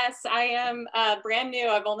 everybody. Yes, I am brand new.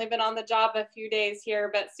 I've only been on the job a few days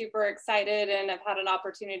here, but super excited, and I've had an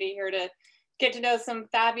opportunity here to get to know some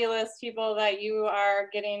fabulous people that you are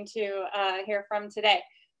getting to hear from today.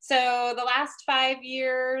 So the last 5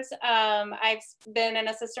 years, I've been an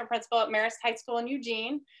assistant principal at Marist High School in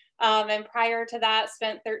Eugene. And prior to that,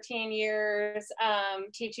 spent 13 years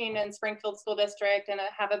teaching in Springfield School District, and I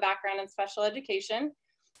have a background in special education.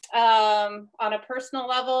 On a personal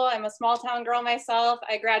level, I'm a small town girl myself.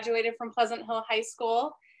 I graduated from Pleasant Hill High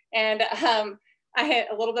School, and I had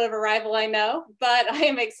a little bit of a rival, I know, but I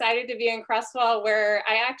am excited to be in Creswell, where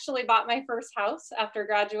I actually bought my first house after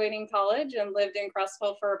graduating college and lived in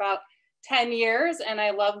Creswell for about 10 years. And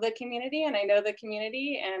I love the community and I know the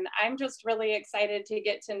community. And I'm just really excited to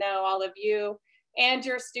get to know all of you and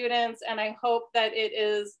your students. And I hope that it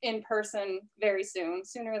is in person very soon,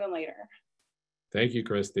 sooner than later. Thank you,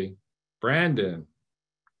 Christy. Brandon.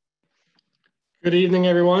 Good evening,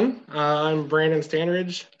 everyone. I'm Brandon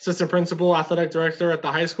Standridge, Assistant Principal, Athletic Director at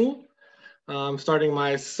the high school. I'm starting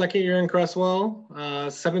my second year in Creswell,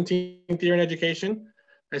 17th year in education.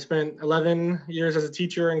 I spent 11 years as a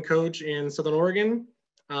teacher and coach in Southern Oregon.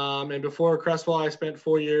 And before Creswell, I spent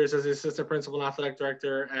 4 years as the Assistant Principal and Athletic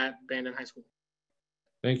Director at Bandon High School.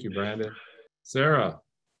 Thank you, Brandon. Sarah.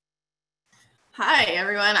 Hi,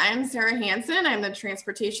 everyone. I'm Sarah Hansen. I'm the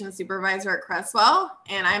Transportation Supervisor at Creswell,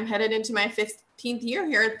 and I'm headed into my 15th year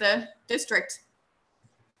here at the district.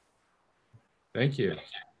 Thank you.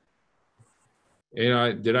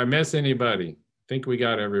 Did I miss anybody? I think we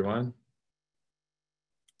got everyone.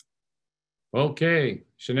 Okay,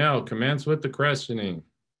 Chanel, commence with the questioning.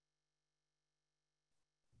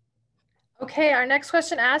 Okay, our next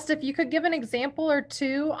question asked if you could give an example or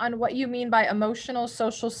two on what you mean by emotional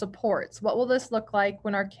social supports. What will this look like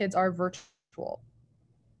when our kids are virtual?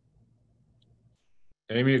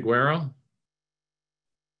 Amy Aguero.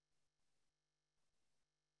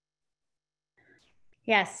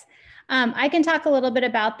 Yes, I can talk a little bit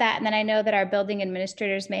about that. And then I know that our building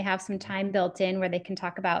administrators may have some time built in where they can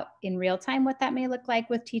talk about in real time what that may look like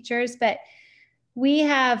with teachers. But we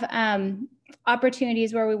have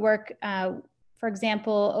opportunities where we work, for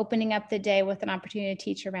example, opening up the day with an opportunity to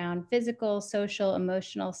teach around physical, social,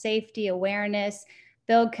 emotional safety, awareness,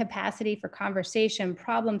 build capacity for conversation,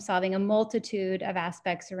 problem solving, a multitude of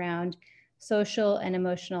aspects around social and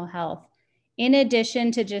emotional health. In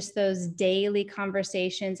addition to just those daily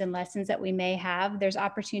conversations and lessons that we may have, there's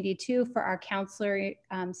opportunity too for our counselor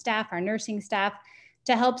staff, our nursing staff,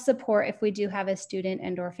 to help support if we do have a student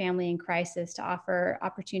and or family in crisis, to offer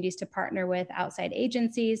opportunities to partner with outside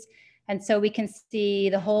agencies. And so we can see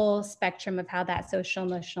the whole spectrum of how that social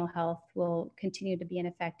emotional health will continue to be in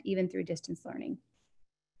effect even through distance learning.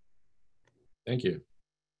 Thank you.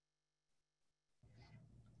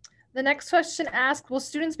 The next question asked, will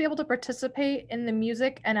students be able to participate in the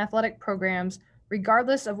music and athletic programs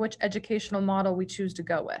regardless of which educational model we choose to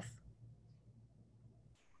go with?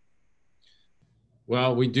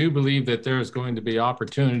 Well, we do believe that there's going to be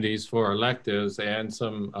opportunities for electives and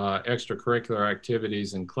some extracurricular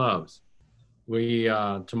activities and clubs.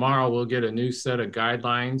 Tomorrow we'll get a new set of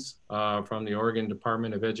guidelines from the Oregon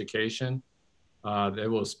Department of Education that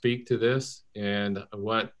will speak to this and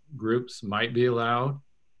what groups might be allowed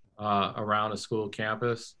around a school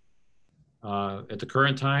campus. At the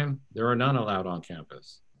current time, there are none allowed on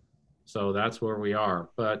campus. So that's where we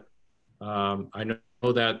are. But I know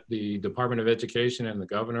that the Department of Education and the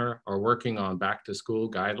governor are working on back to school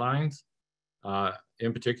guidelines,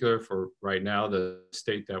 in particular for right now, the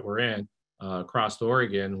state that we're in, across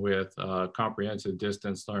Oregon with comprehensive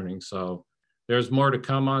distance learning. So there's more to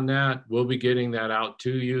come on that. We'll be getting that out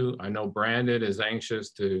to you. I know Brandon is anxious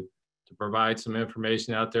to provide some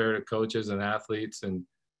information out there to coaches and athletes and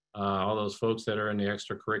all those folks that are in the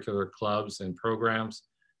extracurricular clubs and programs.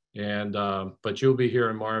 And but you'll be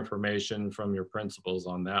hearing more information from your principals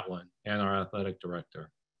on that one and our athletic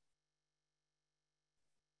director.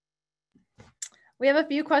 We have a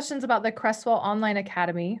few questions about the Creswell Online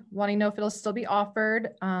Academy, wanting to know if it'll still be offered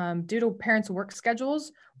due to parents' work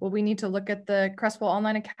schedules. Will we need to look at the Creswell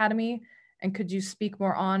Online Academy? And could you speak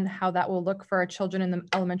more on how that will look for our children in the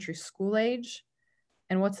elementary school age?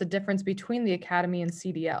 And what's the difference between the academy and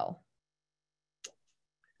CDL?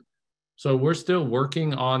 So we're still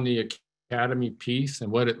working on the academy piece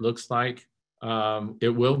and what it looks like.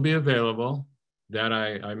 It will be available, that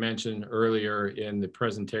I mentioned earlier in the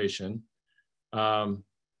presentation.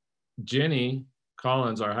 Jenny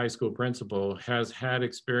Collins, our high school principal, has had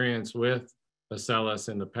experience with Acellus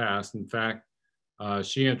in the past. In fact,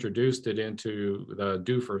 she introduced it into the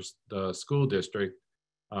Dufers, the school district,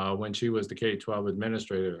 when she was the K-12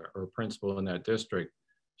 administrator or principal in that district.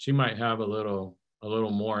 She might have a little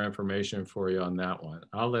more information for you on that one.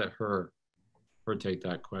 I'll let her take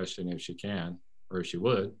that question if she can, or if she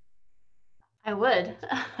would. I would.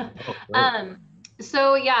 Oh,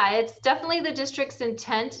 so yeah, it's definitely the district's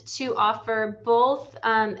intent to offer both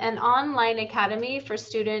an online academy for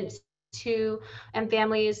students and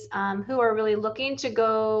families who are really looking to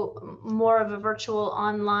go more of a virtual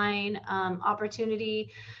online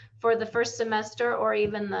opportunity for the first semester or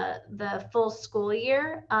even the full school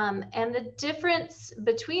year. And the difference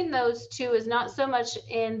between those two is not so much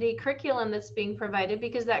in the curriculum that's being provided,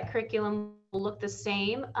 because that curriculum will look the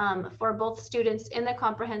same for both students in the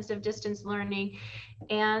comprehensive distance learning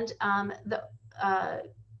and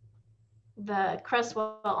the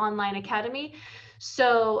Creswell Online Academy.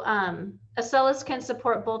 So Acellus can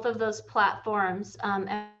support both of those platforms,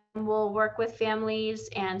 and we'll work with families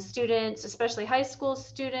and students, especially high school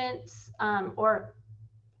students, or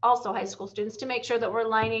also high school students, to make sure that we're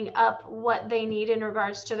lining up what they need in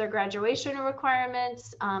regards to their graduation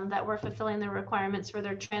requirements, that we're fulfilling the requirements for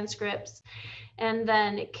their transcripts. And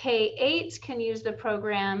then K-8 can use the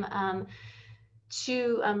program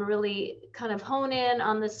to really kind of hone in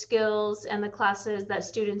on the skills and the classes that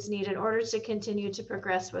students need in order to continue to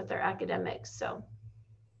progress with their academics. So.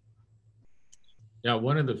 Yeah,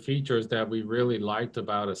 one of the features that we really liked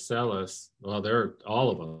about Acellus, well, they're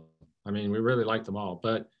all of them. I mean, we really liked them all,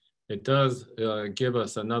 but it does give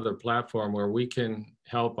us another platform where we can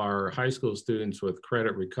help our high school students with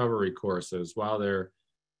credit recovery courses while they're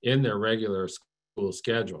in their regular school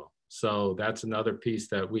schedule. So that's another piece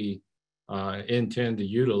that we intend to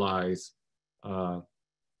utilize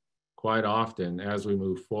quite often as we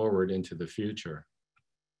move forward into the future.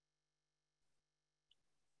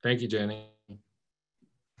 Thank you, Jenny.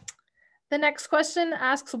 The next question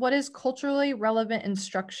asks, what is culturally relevant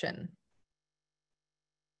instruction?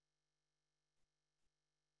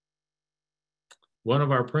 One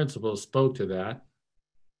of our principals spoke to that,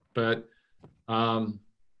 but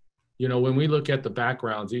you know, when we look at the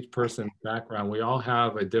backgrounds, each person's background, we all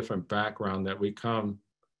have a different background that we come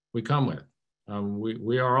with.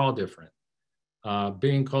 We are all different.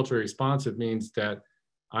 Being culturally responsive means that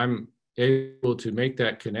I'm able to make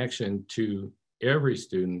that connection to every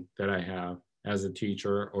student that I have as a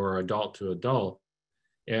teacher or adult to adult,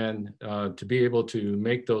 and to be able to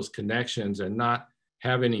make those connections and not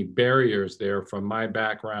have any barriers there from my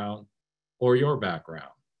background or your background.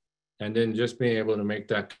 And then just being able to make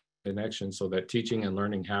that connection so that teaching and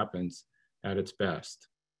learning happens at its best.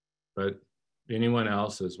 But anyone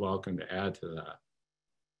else is welcome to add to that.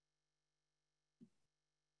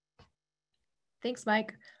 Thanks,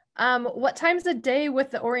 Mike. What times a day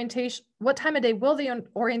with the orientation? What time of day will the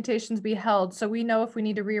orientations be held, so we know if we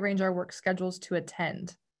need to rearrange our work schedules to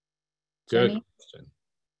attend? Good Jenny? question.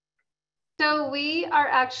 So we are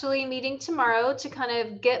actually meeting tomorrow to kind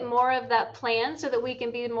of get more of that plan so that we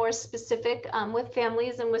can be more specific with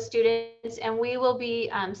families and with students, and we will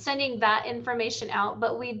be sending that information out.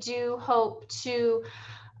 But we do hope to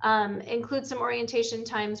include some orientation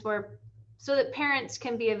times so that parents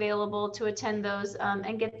can be available to attend those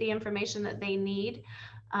and get the information that they need.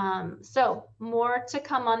 So more to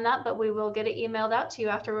come on that, but we will get it emailed out to you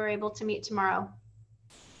after we're able to meet tomorrow.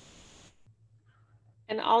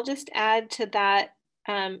 And I'll just add to that,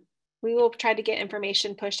 we will try to get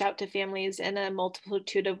information pushed out to families in a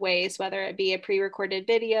multitude of ways, whether it be a pre-recorded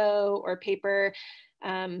video or paper,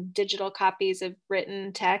 digital copies of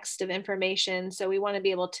written text of information. So we want to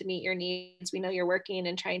be able to meet your needs. We know you're working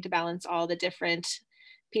and trying to balance all the different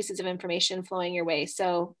pieces of information flowing your way.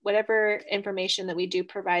 So whatever information that we do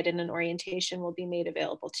provide in an orientation will be made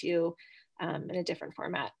available to you in a different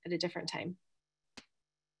format at a different time.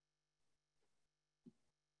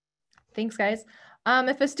 Thanks, guys.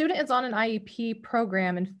 If a student is on an IEP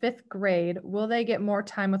program in 5th grade, will they get more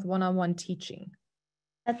time with one-on-one teaching?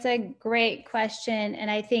 That's a great question.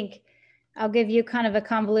 And I think I'll give you kind of a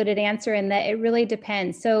convoluted answer in that it really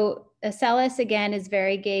depends. So Acellus, again, is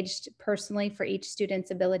very gauged personally for each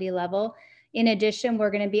student's ability level. In addition,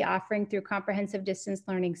 we're going to be offering through comprehensive distance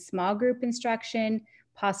learning small group instruction,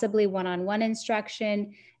 possibly one-on-one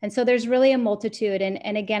instruction. And so there's really a multitude.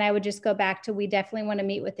 And again, I would just go back to, we definitely want to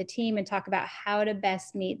meet with the team and talk about how to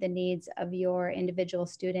best meet the needs of your individual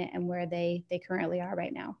student and where they currently are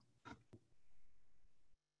right now.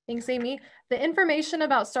 Thanks, Amy. The information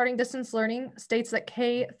about starting distance learning states that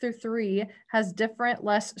K through 3 has different,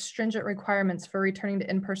 less stringent requirements for returning to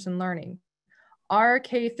in-person learning. Are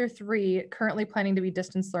K through 3 currently planning to be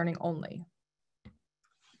distance learning only?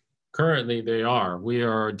 Currently, they are. We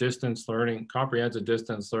are distance learning, comprehensive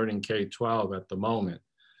distance learning K-12 at the moment.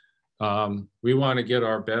 We want to get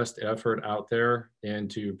our best effort out there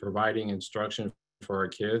into providing instruction for our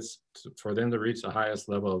kids, for them to reach the highest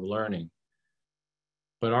level of learning.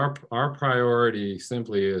 But our priority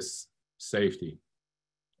simply is safety,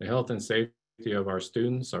 the health and safety of our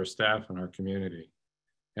students, our staff, and our community.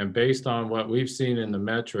 And based on what we've seen in the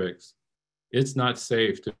metrics, it's not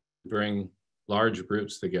safe to bring large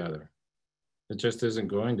groups together. It just isn't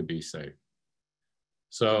going to be safe.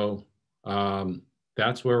 So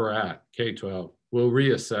that's where we're at, K-12. We'll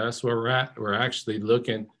reassess where we're at. We're actually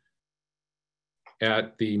looking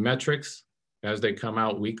at the metrics as they come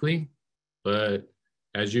out weekly. But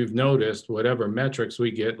as you've noticed, whatever metrics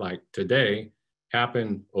we get, like today,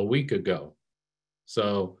 happened a week ago.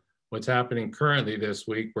 So what's happening currently this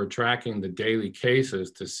week, we're tracking the daily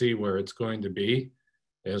cases to see where it's going to be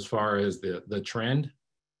as far as the trend.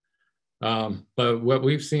 But what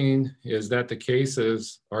we've seen is that the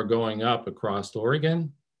cases are going up across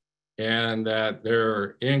Oregon, and that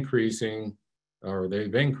they're increasing, or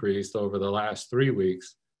they've increased over the last 3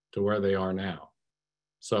 weeks to where they are now.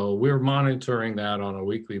 So we're monitoring that on a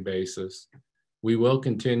weekly basis. We will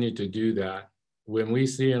continue to do that. When we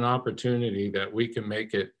see an opportunity that we can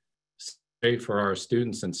make it safe for our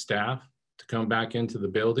students and staff to come back into the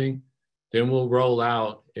building, then we'll roll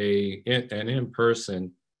out an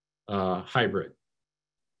in-person hybrid.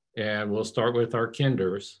 And we'll start with our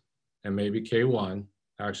kinders and maybe K1.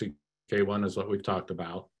 Actually, K1 is what we've talked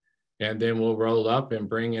about. And then we'll roll up and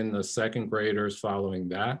bring in the second graders following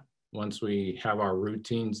that, once we have our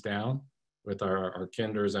routines down with our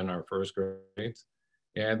kinders and our first grades.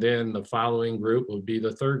 And then the following group will be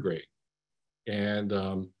the third grade. And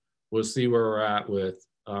we'll see where we're at with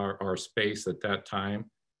our space at that time,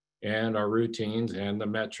 and our routines and the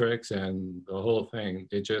metrics and the whole thing.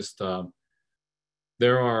 It just,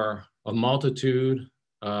 there are a multitude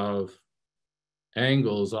of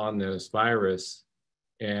angles on this virus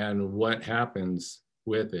and what happens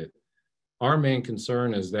with it. Our main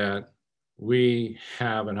concern is that we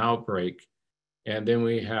have an outbreak, and then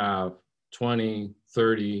we have 20,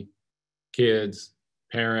 30 kids,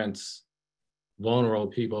 parents, vulnerable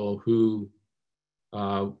people who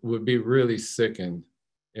would be really sickened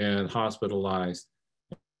and hospitalized,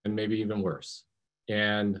 and maybe even worse.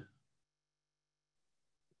 And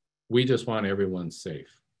we just want everyone safe.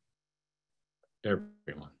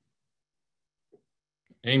 Everyone.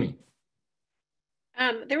 Amy.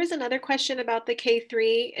 There was another question about the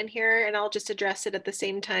K-3 in here, and I'll just address it at the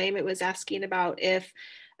same time. It was asking about if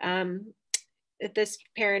this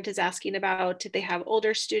parent is asking about if they have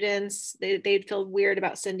older students, they'd feel weird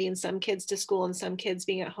about sending some kids to school and some kids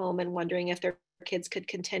being at home, and wondering if their kids could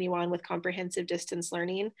continue on with comprehensive distance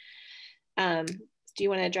learning. Do you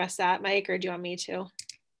want to address that, Mike, or do you want me to?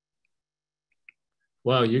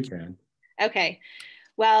 Well, you can. Okay.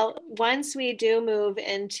 Well, once we do move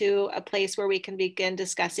into a place where we can begin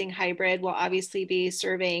discussing hybrid, we'll obviously be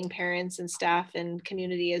surveying parents and staff and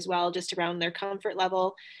community as well, just around their comfort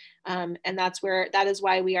level. And that is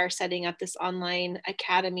why we are setting up this online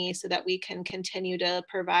academy, so that we can continue to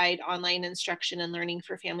provide online instruction and learning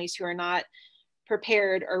for families who are not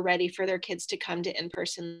prepared or ready for their kids to come to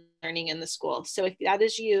in-person learning in the school. So if that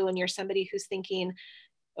is you and you're somebody who's thinking,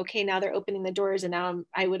 okay, now they're opening the doors and now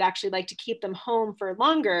I would actually like to keep them home for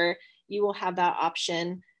longer, you will have that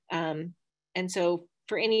option. And so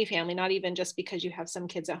for any family, not even just because you have some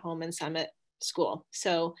kids at home and some at school.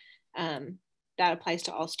 So that applies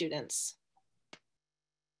to all students.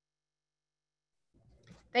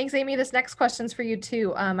 Thanks, Amy. This next question's for you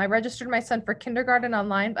too. I registered my son for kindergarten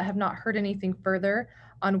online, but have not heard anything further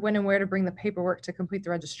on when and where to bring the paperwork to complete the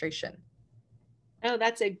registration. Oh,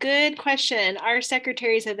 that's a good question. Our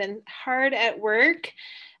secretaries have been hard at work.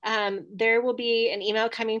 There will be an email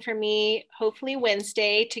coming from me, hopefully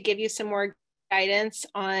Wednesday, to give you some more guidance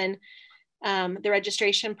on the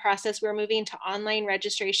registration process. We're moving to online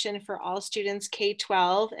registration for all students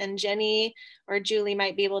K-12, and Jenny or Julie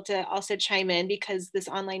might be able to also chime in, because this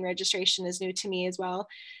online registration is new to me as well.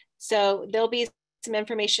 So there'll be some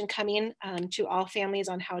information coming to all families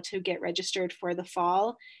on how to get registered for the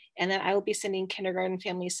fall. And then I will be sending kindergarten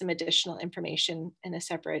families some additional information in a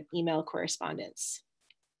separate email correspondence.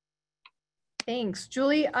 Thanks.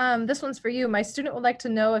 Julie, this one's for you. My student would like to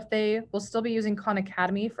know if they will still be using Khan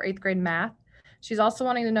Academy for 8th grade math. She's also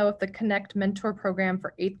wanting to know if the Connect Mentor program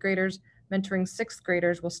for 8th graders mentoring 6th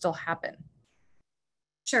graders will still happen.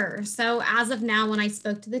 Sure. So as of now, when I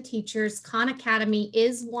spoke to the teachers, Khan Academy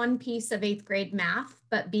is one piece of 8th grade math,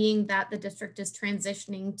 but being that the district is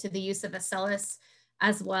transitioning to the use of Accelis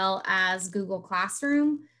as well as Google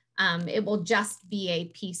Classroom, it will just be a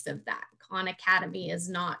piece of that. Khan Academy is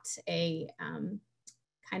not a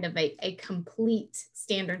kind of a complete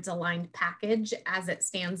standards aligned package as it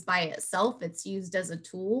stands by itself. It's used as a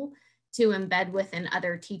tool to embed within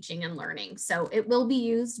other teaching and learning. So it will be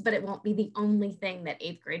used, but it won't be the only thing that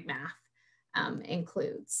 8th grade math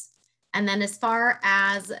includes. And then as far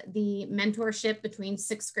as the mentorship between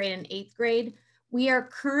 6th grade and 8th grade, we are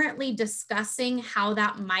currently discussing how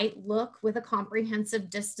that might look with a comprehensive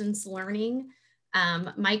distance learning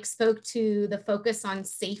Mike spoke to the focus on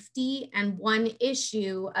safety, and one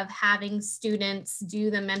issue of having students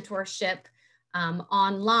do the mentorship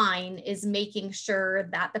online is making sure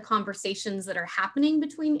that the conversations that are happening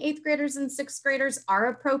between 8th graders and 6th graders are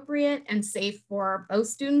appropriate and safe for both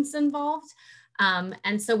students involved.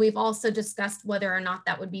 And so we've also discussed whether or not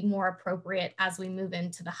that would be more appropriate as we move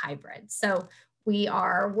into the hybrid. So we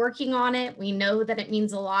are working on it. We know that it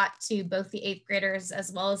means a lot to both the 8th graders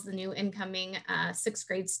as well as the new incoming 6th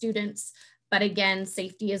grade students. But again,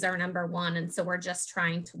 safety is our number one. And so we're just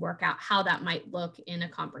trying to work out how that might look in a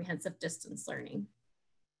comprehensive distance learning.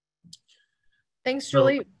 Thanks,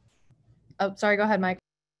 Julie. Oh, sorry, go ahead, Mike.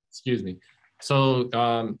 Excuse me. So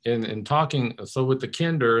in talking, so with the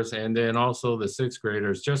kinders and then also the 6th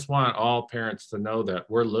graders, just want all parents to know that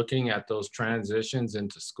we're looking at those transitions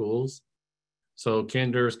into schools. So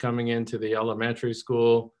kinders coming into the elementary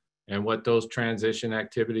school and what those transition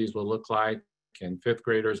activities will look like, and 5th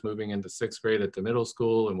graders moving into 6th grade at the middle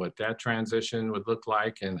school and what that transition would look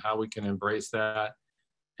like and how we can embrace that.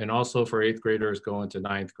 And also for 8th graders going to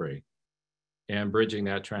 9th grade and bridging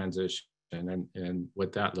that transition and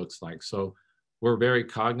what that looks like. So we're very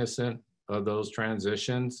cognizant of those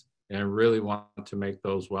transitions and really want to make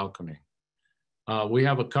those welcoming. We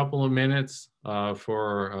have a couple of minutes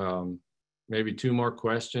for maybe 2 more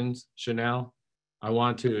questions, Chanel. I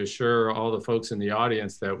want to assure all the folks in the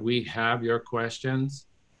audience that we have your questions.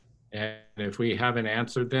 And if we haven't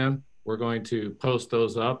answered them, we're going to post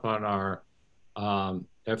those up on our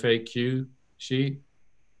FAQ sheet,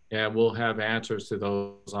 and we'll have answers to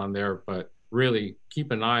those on there. But really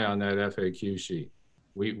keep an eye on that FAQ sheet.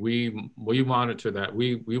 We monitor that.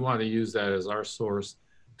 We want to use that as our source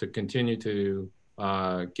to continue to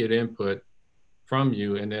get input from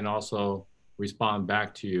you and then also respond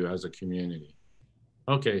back to you as a community.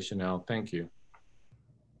 Okay, Chanel, thank you.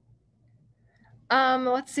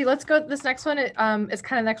 Let's see, let's go, this next one is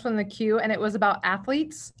kind of next one in the queue, and it was about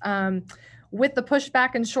athletes. With the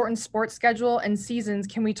pushback and shortened sports schedule and seasons,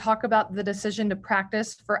 can we talk about the decision to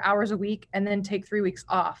practice for hours a week and then take 3 weeks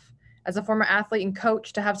off? As a former athlete and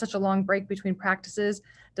coach, to have such a long break between practices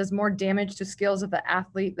does more damage to skills of the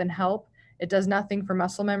athlete than help. It does nothing for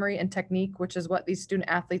muscle memory and technique, which is what these student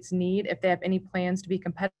athletes need if they have any plans to be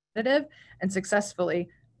competitive and successful,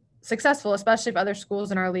 especially if other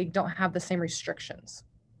schools in our league don't have the same restrictions.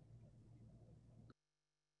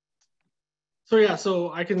 So yeah,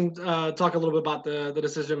 so I can talk a little bit about the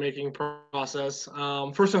decision-making process.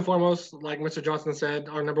 First and foremost, like Mr. Johnson said,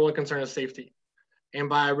 our number one concern is safety. And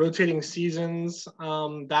by rotating seasons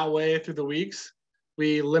that way through the weeks,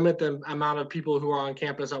 we limit the amount of people who are on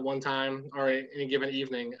campus at one time or any given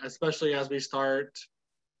evening, especially as we start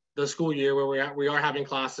the school year where we are having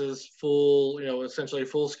classes full, essentially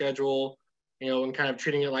full schedule, and kind of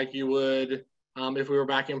treating it like you would if we were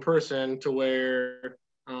back in person, to where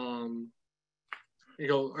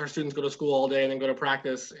our students go to school all day and then go to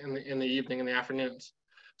practice in the evening and the afternoons.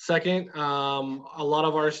 Second, a lot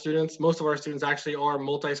of our students, most of our students actually are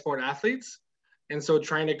multi-sport athletes. And so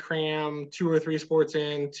trying to cram 2 or 3 sports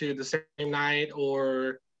into the same night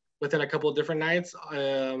or within a couple of different nights,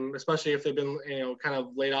 especially if they've been, kind of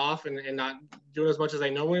laid off and not doing as much as they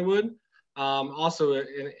normally would, also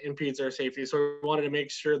impedes their safety. So we wanted to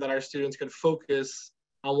make sure that our students could focus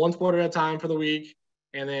on 1 sport at a time for the week,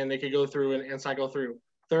 and then they could go through and cycle through.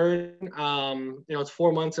 Third, it's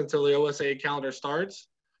 4 months until the OSA calendar starts,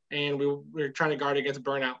 and we're trying to guard against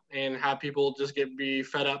burnout and have people just be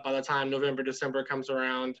fed up by the time November, December comes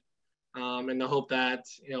around, in the hope that,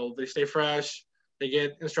 they stay fresh, they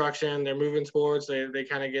get instruction, they're moving sports, they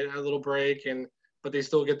kind of get a little break, but they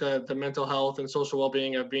still get the mental health and social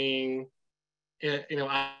well-being of being, at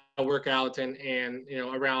a workout and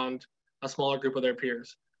around a smaller group of their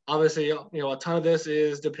peers. Obviously, a ton of this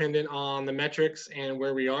is dependent on the metrics and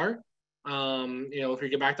where we are. If we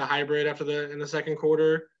get back to hybrid in the second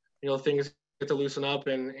quarter, things get to loosen up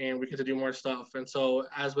and we get to do more stuff. And so,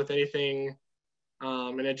 as with anything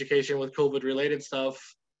in education with COVID related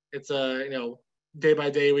stuff, it's a day by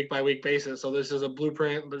day, week by week basis. So this is a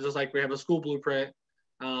blueprint, but just like we have a school blueprint,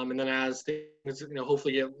 and then as things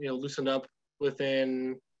hopefully get loosened up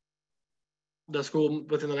within the school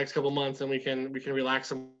within the next couple of months, and we can relax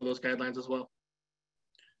some of those guidelines as well.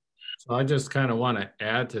 So I just kind of want to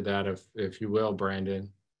add to that, if you will, Brandon.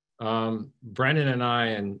 Brandon and I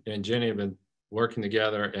and Jenny have been working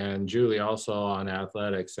together, and Julie also, on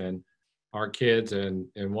athletics and our kids and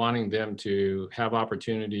wanting them to have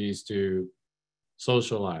opportunities to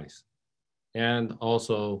socialize and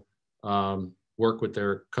also work with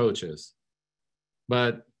their coaches.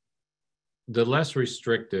 But the less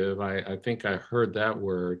restrictive, I think I heard that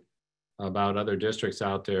word, about other districts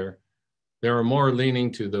out there, there are more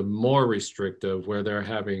leaning to the more restrictive, where they're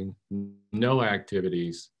having no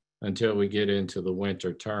activities until we get into the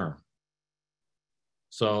winter term.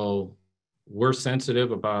 So we're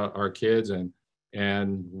sensitive about our kids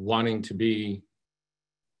and wanting to be,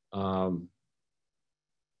 wanting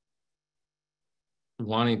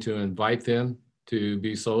to invite them to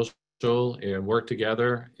be social and work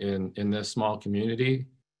together in this small community.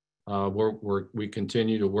 We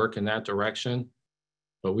continue to work in that direction,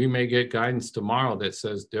 but we may get guidance tomorrow that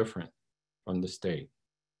says different from the state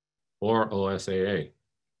or OSAA.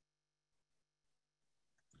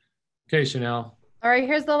 Okay, Chanel. All right,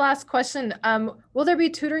 here's the last question. Will there be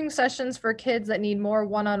tutoring sessions for kids that need more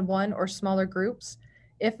one-on-one or smaller groups?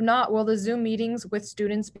 If not, will the Zoom meetings with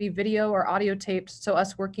students be video or audio taped so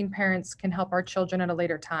us working parents can help our children at a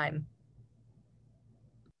later time?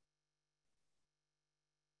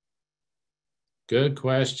 Good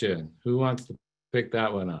question. Who wants to pick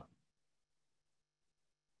that one up?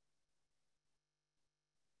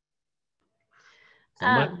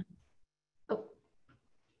 Somebody? Oh.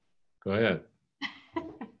 Go ahead.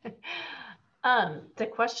 The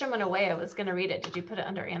question went away. I was going to read it. Did you put it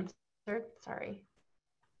under answered? Sorry.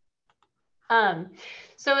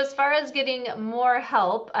 So as far as getting more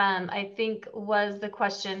help, I think was the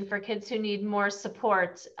question for kids who need more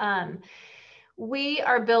support. We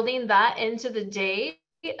are building that into the day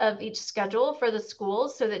of each schedule for the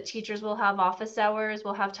schools so that teachers will have office hours,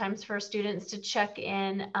 will have times for students to check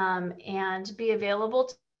in and be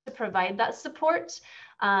available to provide that support.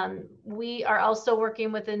 We are also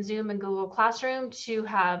working within Zoom and Google Classroom to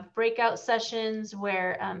have breakout sessions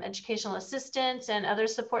where educational assistants and other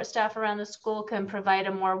support staff around the school can provide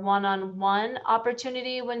a more one-on-one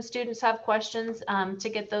opportunity when students have questions to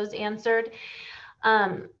get those answered.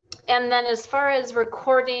 And then as far as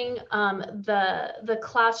recording the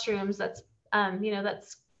classrooms, that's,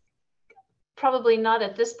 that's probably not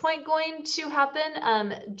at this point going to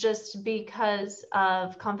happen just because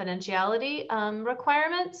of confidentiality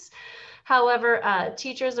requirements. However,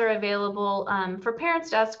 teachers are available for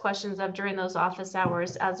parents to ask questions of during those office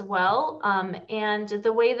hours as well. And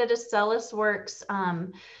the way that Acellus works,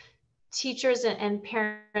 teachers and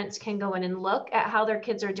parents can go in and look at how their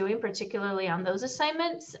kids are doing, particularly on those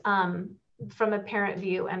assignments from a parent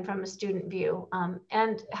view and from a student view,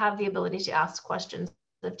 and have the ability to ask questions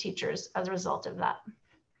of teachers as a result of that.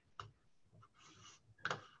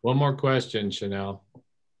 One more question, Chanel.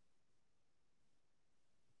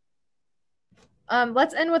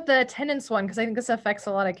 Let's end with the attendance one, because I think this affects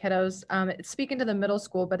a lot of kiddos. It's speaking to the middle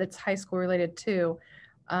school, but it's high school related too.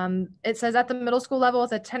 It says at the middle school level,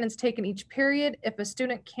 with attendance taken each period, if a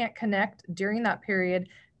student can't connect during that period,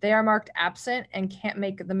 they are marked absent and can't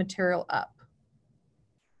make the material up.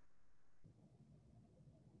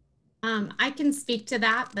 I can speak to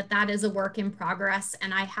that, but that is a work in progress.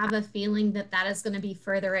 And I have a feeling that that is going to be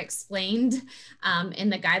further explained in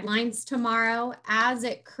the guidelines tomorrow. As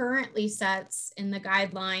it currently sets in the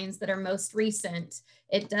guidelines that are most recent,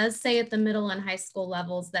 it does say at the middle and high school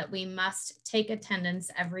levels that we must take attendance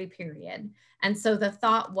every period. And so the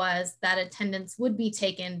thought was that attendance would be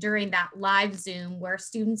taken during that live Zoom where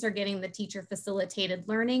students are getting the teacher facilitated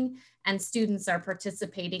learning and students are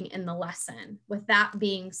participating in the lesson. With that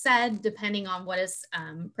being said, depending on what is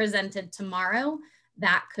presented tomorrow,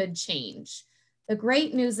 that could change. The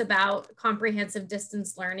great news about comprehensive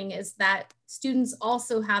distance learning is that students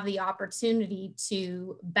also have the opportunity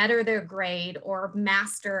to better their grade or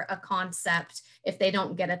master a concept if they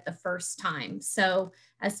don't get it the first time. So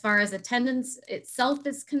as far as attendance itself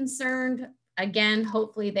is concerned, again,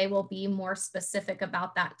 hopefully they will be more specific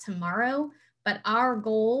about that tomorrow. But our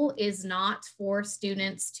goal is not for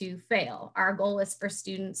students to fail. Our goal is for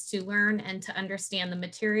students to learn and to understand the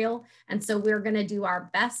material. And so we're going to do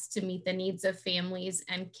our best to meet the needs of families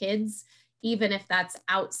and kids, even if that's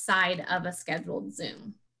outside of a scheduled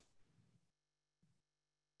Zoom.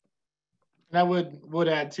 And I would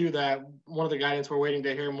add to that, one of the guidance we're waiting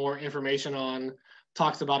to hear more information on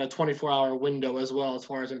talks about a 24-hour window as well as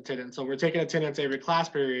far as attendance. So we're taking attendance every class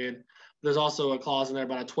period. There's also a clause in there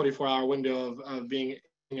about a 24-hour window of being,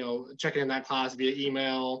 checking in that class via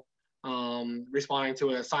email, responding to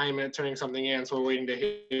an assignment, turning something in. So we're waiting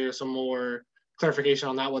to hear some more clarification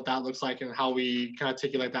on that, what that looks like and how we can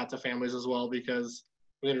articulate that to families as well, because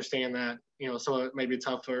we understand that, some of it may be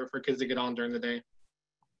tough for kids to get on during the day.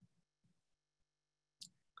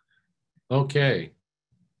 Okay.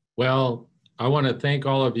 Well, I want to thank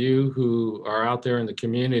all of you who are out there in the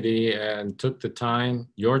community and took the time,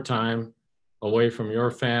 your time, away from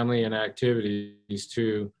your family and activities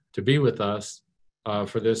to be with us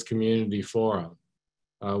for this community forum.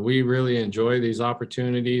 We really enjoy these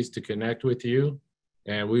opportunities to connect with you,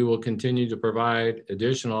 and we will continue to provide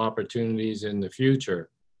additional opportunities in the future.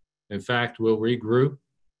 In fact, we'll regroup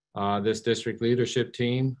this district leadership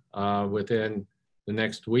team within the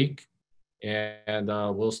next week, and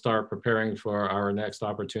we'll start preparing for our next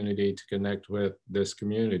opportunity to connect with this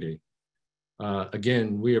community.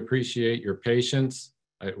 Again, we appreciate your patience.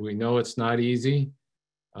 We know it's not easy.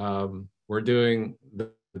 We're doing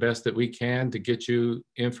the best that we can to get you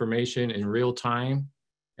information in real time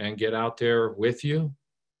and get out there with you.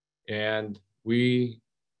 And we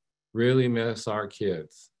really miss our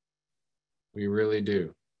kids. We really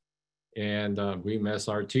do. And we miss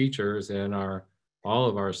our teachers and all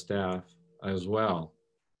of our staff as well.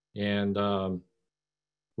 And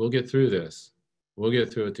we'll get through this. We'll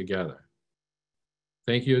get through it together.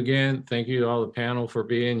 Thank you again. Thank you to all the panel for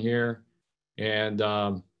being here. And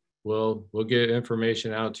we'll get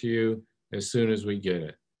information out to you as soon as we get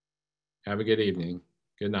it. Have a good evening.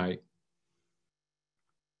 Good night.